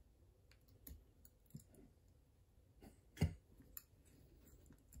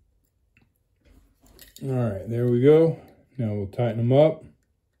 All right, there we go. Now we'll tighten them up.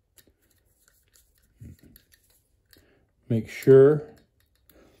 Make sure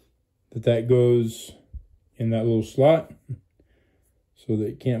that goes in that little slot so that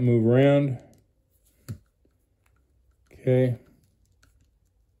it can't move around. Okay.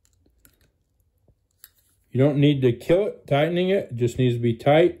 You don't need to kill it, tightening it. It just needs to be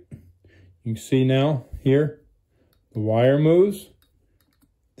tight. You can see now here, the wire moves.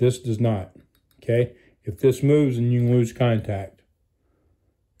 This does not, okay? If this moves, then you can lose contact.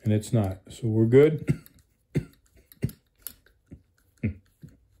 And it's not, so we're good.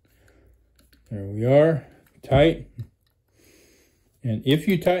 There we are, tight. And if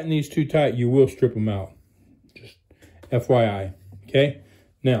you tighten these too tight, you will strip them out. Just FYI, okay?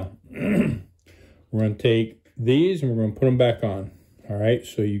 Now, we're gonna take these and we're gonna put them back on. All right,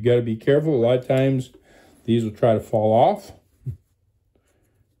 so you gotta be careful. A lot of times, these will try to fall off.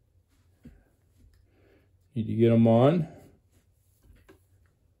 Need to get them on.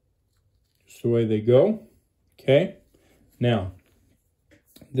 Just the way they go, okay? Now,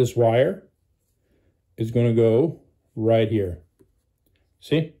 this wire is gonna go right here.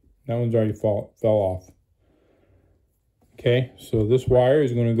 See, that one's already fell off. Okay, so this wire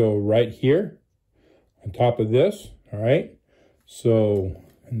is gonna go right here on top of this, all right? So,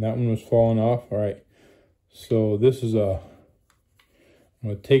 and that one was falling off, all right. So this is I'm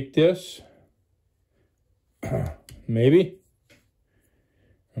gonna take this, maybe.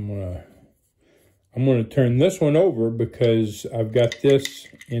 I'm gonna turn this one over because I've got this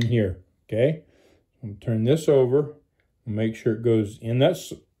in here, okay? I'm gonna turn this over and make sure it goes in that,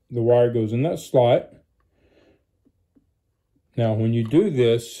 the wire goes in that slot. Now, when you do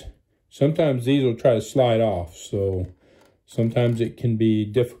this, sometimes these will try to slide off, so sometimes it can be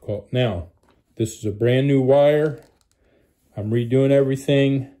difficult. Now, this is a brand new wire. I'm redoing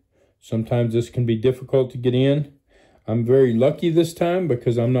everything. Sometimes this can be difficult to get in. I'm very lucky this time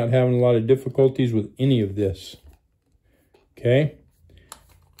because I'm not having a lot of difficulties with any of this. Okay?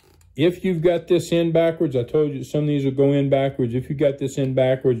 If you've got this in backwards, I told you some of these will go in backwards. If you got this in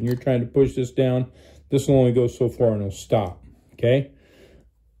backwards and you're trying to push this down, this will only go so far and it'll stop. Okay?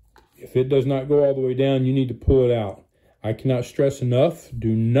 If it does not go all the way down, you need to pull it out. I cannot stress enough,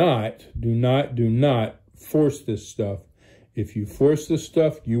 do not force this stuff. If you force this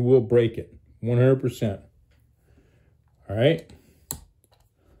stuff, you will break it, 100%. All right?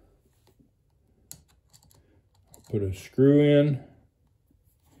 I'll put a screw in.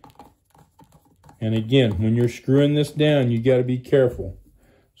 And again, when you're screwing this down, you got to be careful.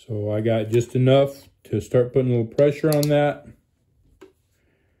 So I got just enough to start putting a little pressure on that.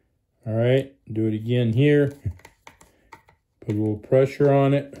 All right, do it again here. Put a little pressure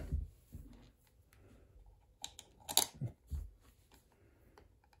on it.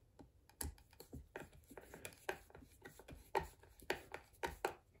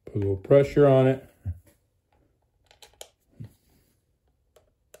 Put a little pressure on it.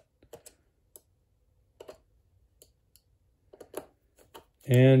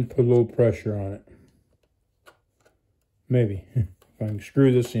 And put a little pressure on it. Maybe, if I can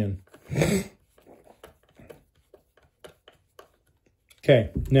screw this in.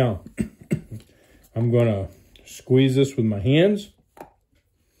 Okay, now, I'm gonna squeeze this with my hands.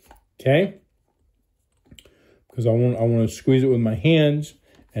 Okay? Because I want to squeeze it with my hands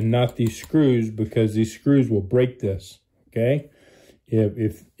and not these screws, because these screws will break this. Okay?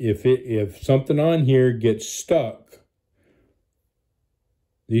 If something on here gets stuck,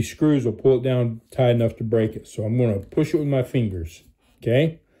 these screws will pull it down tight enough to break it. So I'm going to push it with my fingers.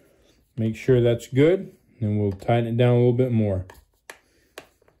 Okay? Make sure that's good. Then we'll tighten it down a little bit more.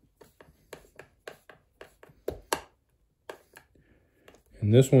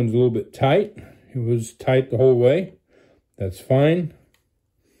 And this one's a little bit tight. It was tight the whole way. That's fine.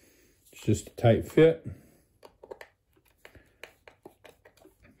 It's just a tight fit.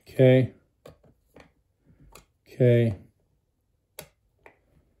 Okay. Okay.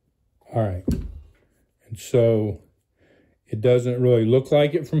 All right. And so it doesn't really look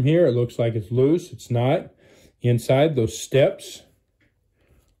like it from here. It looks like it's loose. It's not. Inside, those steps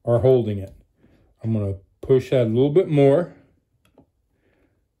are holding it. I'm going to push that a little bit more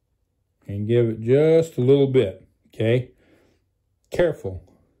and give it just a little bit. Okay. Careful.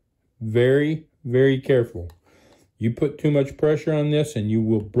 Very, very careful. You put too much pressure on this and you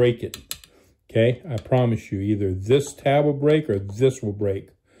will break it. Okay. I promise you, either this tab will break or this will break.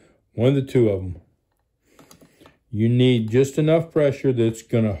 One of the two of them. You need just enough pressure that's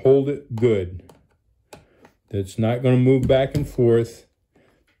going to hold it good. That's not going to move back and forth.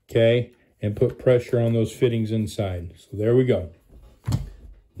 Okay. And put pressure on those fittings inside. So there we go.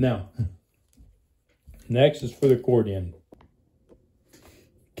 Now, next is for the cord end.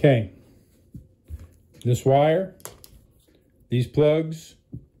 Okay. This wire, these plugs,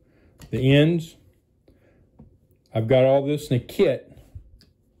 the ends. I've got all this in a kit.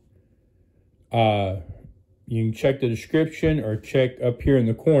 You can check the description or check up here in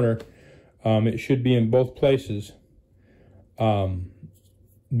the corner. It should be in both places.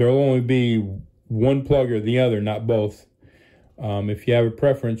 There'll only be one plug or the other, not both. If you have a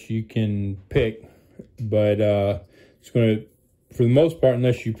preference, you can pick. But it's going to, for the most part,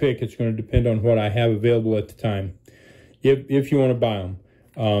 unless you pick, it's going to depend on what I have available at the time. If you want to buy them.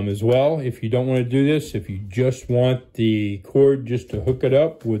 As well, if you don't want to do this, if you just want the cord just to hook it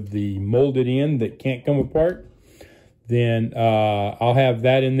up with the molded end that can't come apart, then I'll have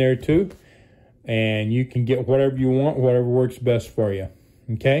that in there too. And you can get whatever you want, whatever works best for you.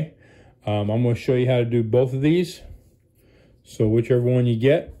 Okay? I'm going to show you how to do both of these. So whichever one you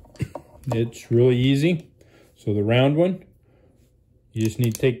get, it's really easy. So the round one, you just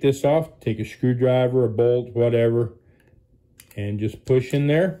need to take this off, take a screwdriver, a bolt, whatever, and just push in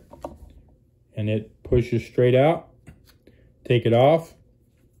there, and it pushes straight out. Take it off.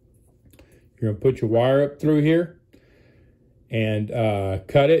 You're going to put your wire up through here and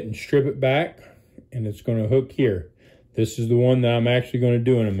cut it and strip it back, and it's going to hook here. This is the one that I'm actually going to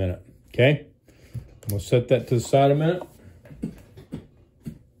do in a minute. Okay? I'm going to set that to the side a minute.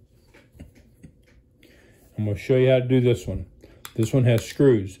 I'm going to show you how to do this one. This one has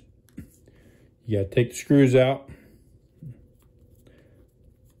screws. You got to take the screws out.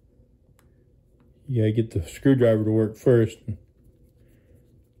 You gotta get the screwdriver to work first.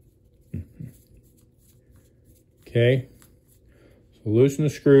 Okay. So loosen the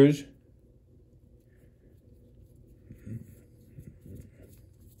screws.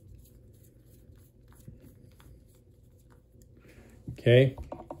 Okay.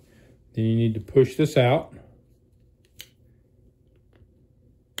 Then you need to push this out.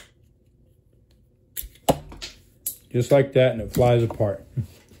 Just like that, and it flies apart.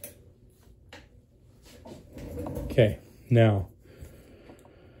 Okay, now,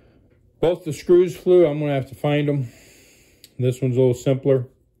 both the screws flew. I'm going to have to find them. This one's a little simpler.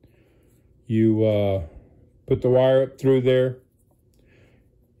 You put the wire up through there.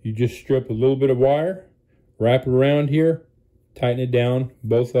 You just strip a little bit of wire, wrap it around here, tighten it down,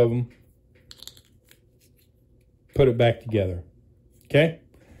 both of them. Put it back together. Okay?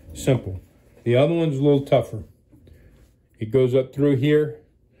 Simple. The other one's a little tougher. It goes up through here.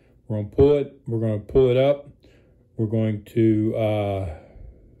 We're going to pull it. We're going to pull it up. We're going to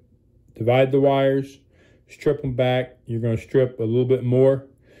divide the wires, strip them back. You're going to strip a little bit more,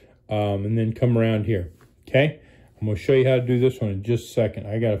 and then come around here. Okay? I'm going to show you how to do this one in just a second.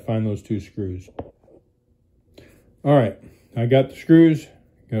 I got to find those two screws. All right. I got the screws.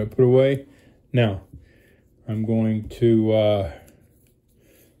 Got to put away. Now, I'm going to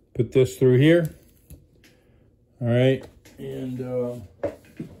put this through here. All right. And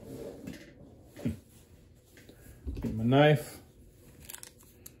get my knife.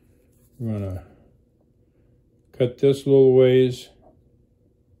 We're going to cut this little ways.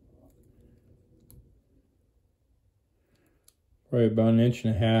 Probably about 1.5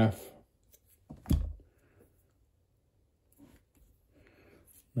 inches.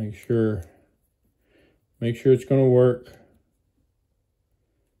 Make sure it's going to work.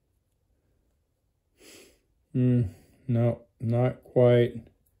 No, not quite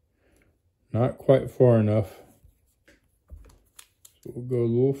far enough. So we'll go a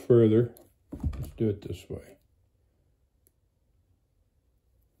little further. Let's do it this way.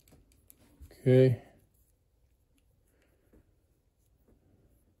 Okay.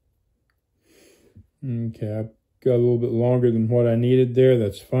 Okay, I got a little bit longer than what I needed there.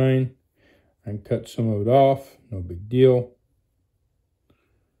 That's fine. I can cut some of it off. No big deal.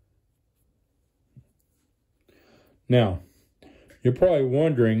 Now, you're probably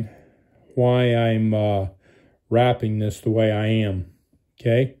wondering why I'm wrapping this the way I am.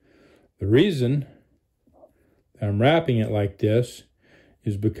 Okay? The reason that I'm wrapping it like this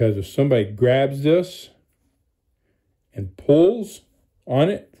is because if somebody grabs this and pulls on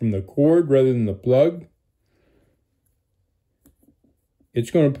it from the cord rather than the plug, it's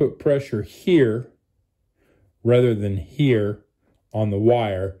going to put pressure here rather than here on the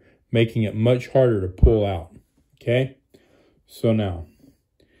wire, making it much harder to pull out. Okay? So now,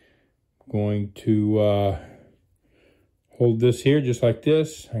 I'm going to hold this here just like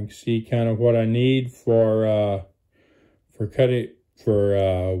this. I can see kind of what I need for cutting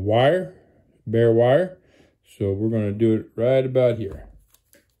for wire, bare wire. So we're going to do it right about here.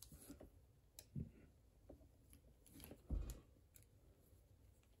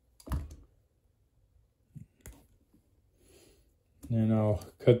 And I'll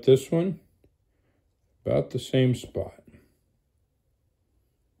cut this one about the same spot.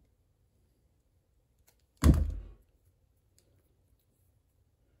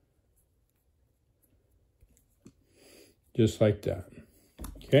 Just like that.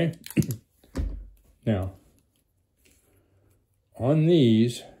 Okay? Now, on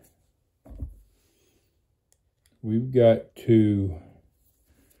these, we've got to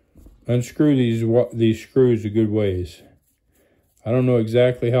unscrew these screws a good ways. I don't know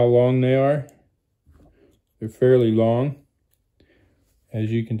exactly how long they are. They're fairly long. As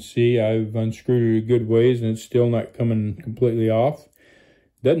you can see, I've unscrewed it a good ways and it's still not coming completely off.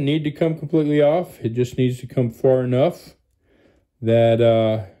 It doesn't need to come completely off. It just needs to come far enough that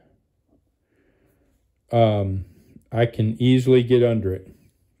I can easily get under it.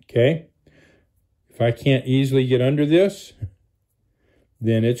 Okay? If I can't easily get under this,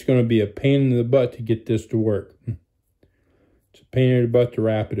 then it's going to be a pain in the butt to get this to work. It's a pain in the butt to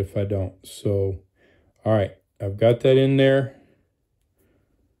wrap it if I don't. So, all right, I've got that in there.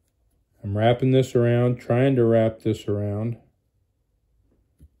 I'm wrapping this around, trying to wrap this around.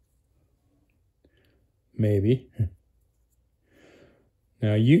 Maybe.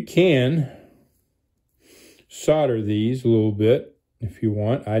 Now you can solder these a little bit if you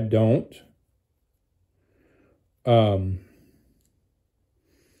want. I don't.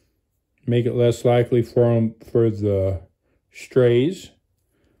 Make it less likely for the strays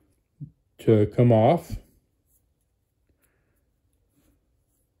to come off.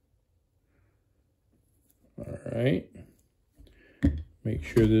 All right. Make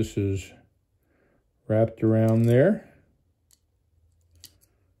sure this is wrapped around there.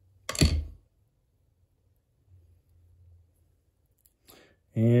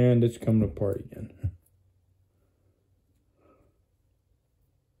 And it's coming apart again.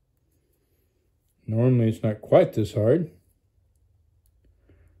 Normally it's not quite this hard.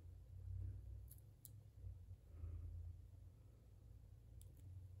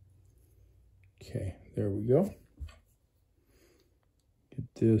 Okay, there we go.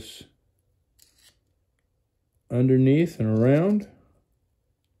 Get this underneath and around.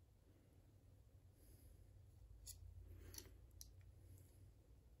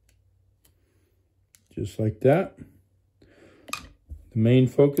 Just like that. The main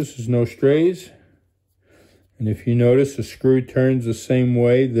focus is no strays. And if you notice, the screw turns the same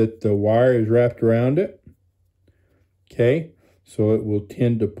way that the wire is wrapped around it. Okay, so it will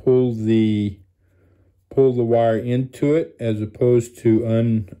tend to pull the wire into it as opposed to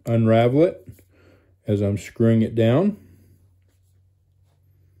unravel it as I'm screwing it down.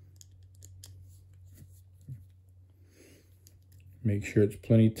 Make sure it's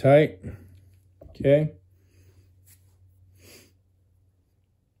plenty tight. Okay.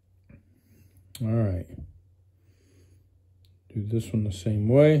 All right. Do this one the same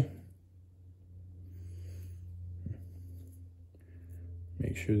way.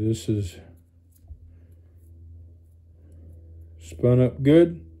 Make sure this is spun up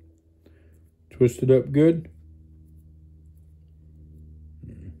good, twisted up good.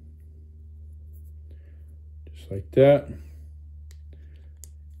 Just like that.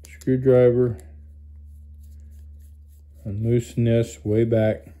 Screwdriver. Unloosen this way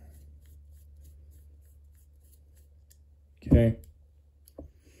back. Okay.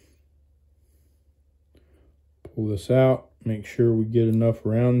 Pull this out. Make sure we get enough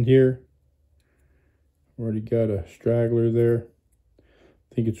around here. Already got a straggler there.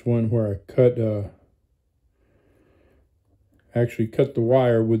 I think it's one where I cut, actually cut the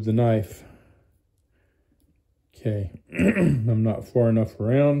wire with the knife. Okay. I'm not far enough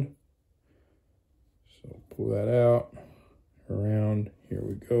around. So pull that out, around, here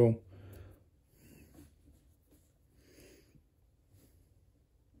we go.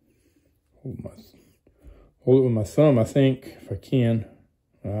 Hold it with my thumb, I think, if I can.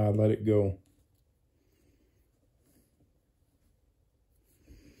 Let it go.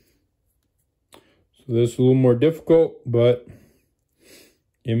 So this is a little more difficult, but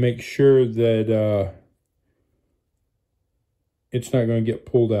it makes sure that it's not going to get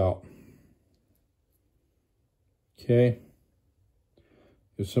pulled out. Okay.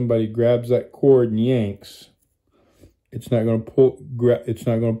 If somebody grabs that cord and yanks, it's not going to pull. It's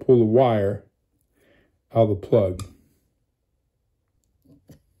not going to pull the wire out of the plug.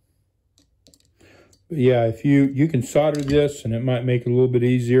 But yeah, if you can solder this, and it might make it a little bit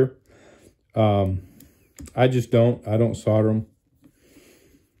easier. I just don't. I don't solder them,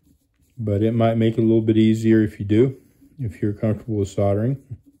 but it might make it a little bit easier if you do, if you're comfortable with soldering.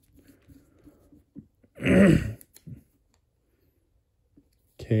 Okay,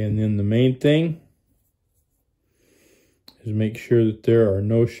 and then the main thing is make sure that there are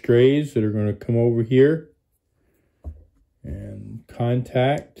no strays that are going to come over here and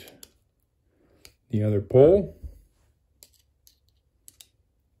contact the other pole.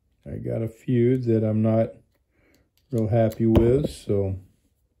 I got a few that I'm not real happy with, so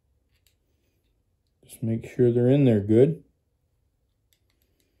just make sure they're in there good.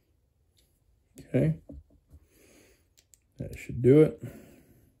 Okay, that should do it.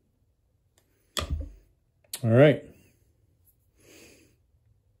 All right.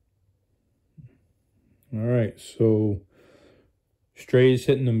 All right, so strays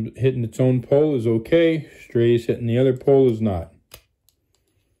hitting its own pole is okay. Strays hitting the other pole is not.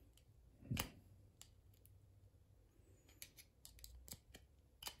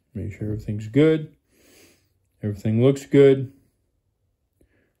 Make sure everything's good. Everything looks good.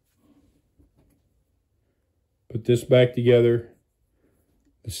 Put this back together.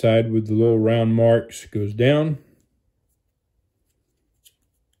 The side with the little round marks goes down.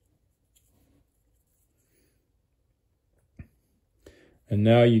 And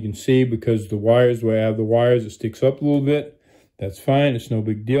now you can see, because the wires, the way I have the wires, it sticks up a little bit. That's fine. It's no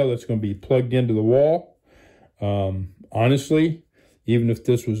big deal. That's going to be plugged into the wall. Honestly, even if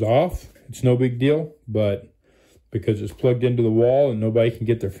this was off, it's no big deal. But because it's plugged into the wall and nobody can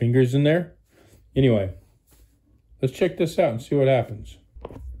get their fingers in there. Anyway, let's check this out and see what happens.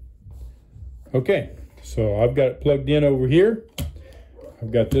 Okay, so I've got it plugged in over here.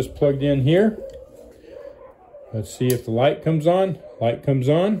 I've got this plugged in here. Let's see if the light comes on. Light comes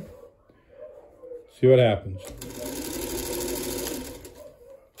on. See what happens.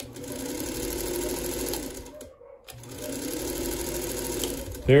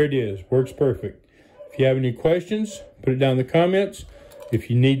 There it is. Works perfect. If you have any questions, put it down in the comments. If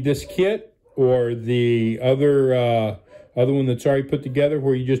you need this kit or the other one that's already put together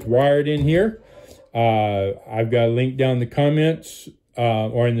where you just wire it in here, I've got a link down in the comments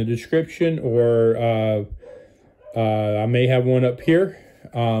or in the description, or I may have one up here.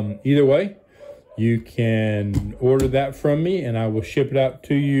 Either way, you can order that from me and I will ship it out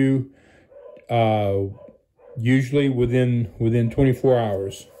to you usually within 24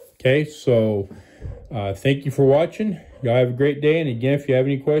 hours. Okay, so thank you for watching. Y'all have a great day. And again, if you have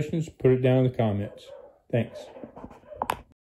any questions, put it down in the comments. Thanks.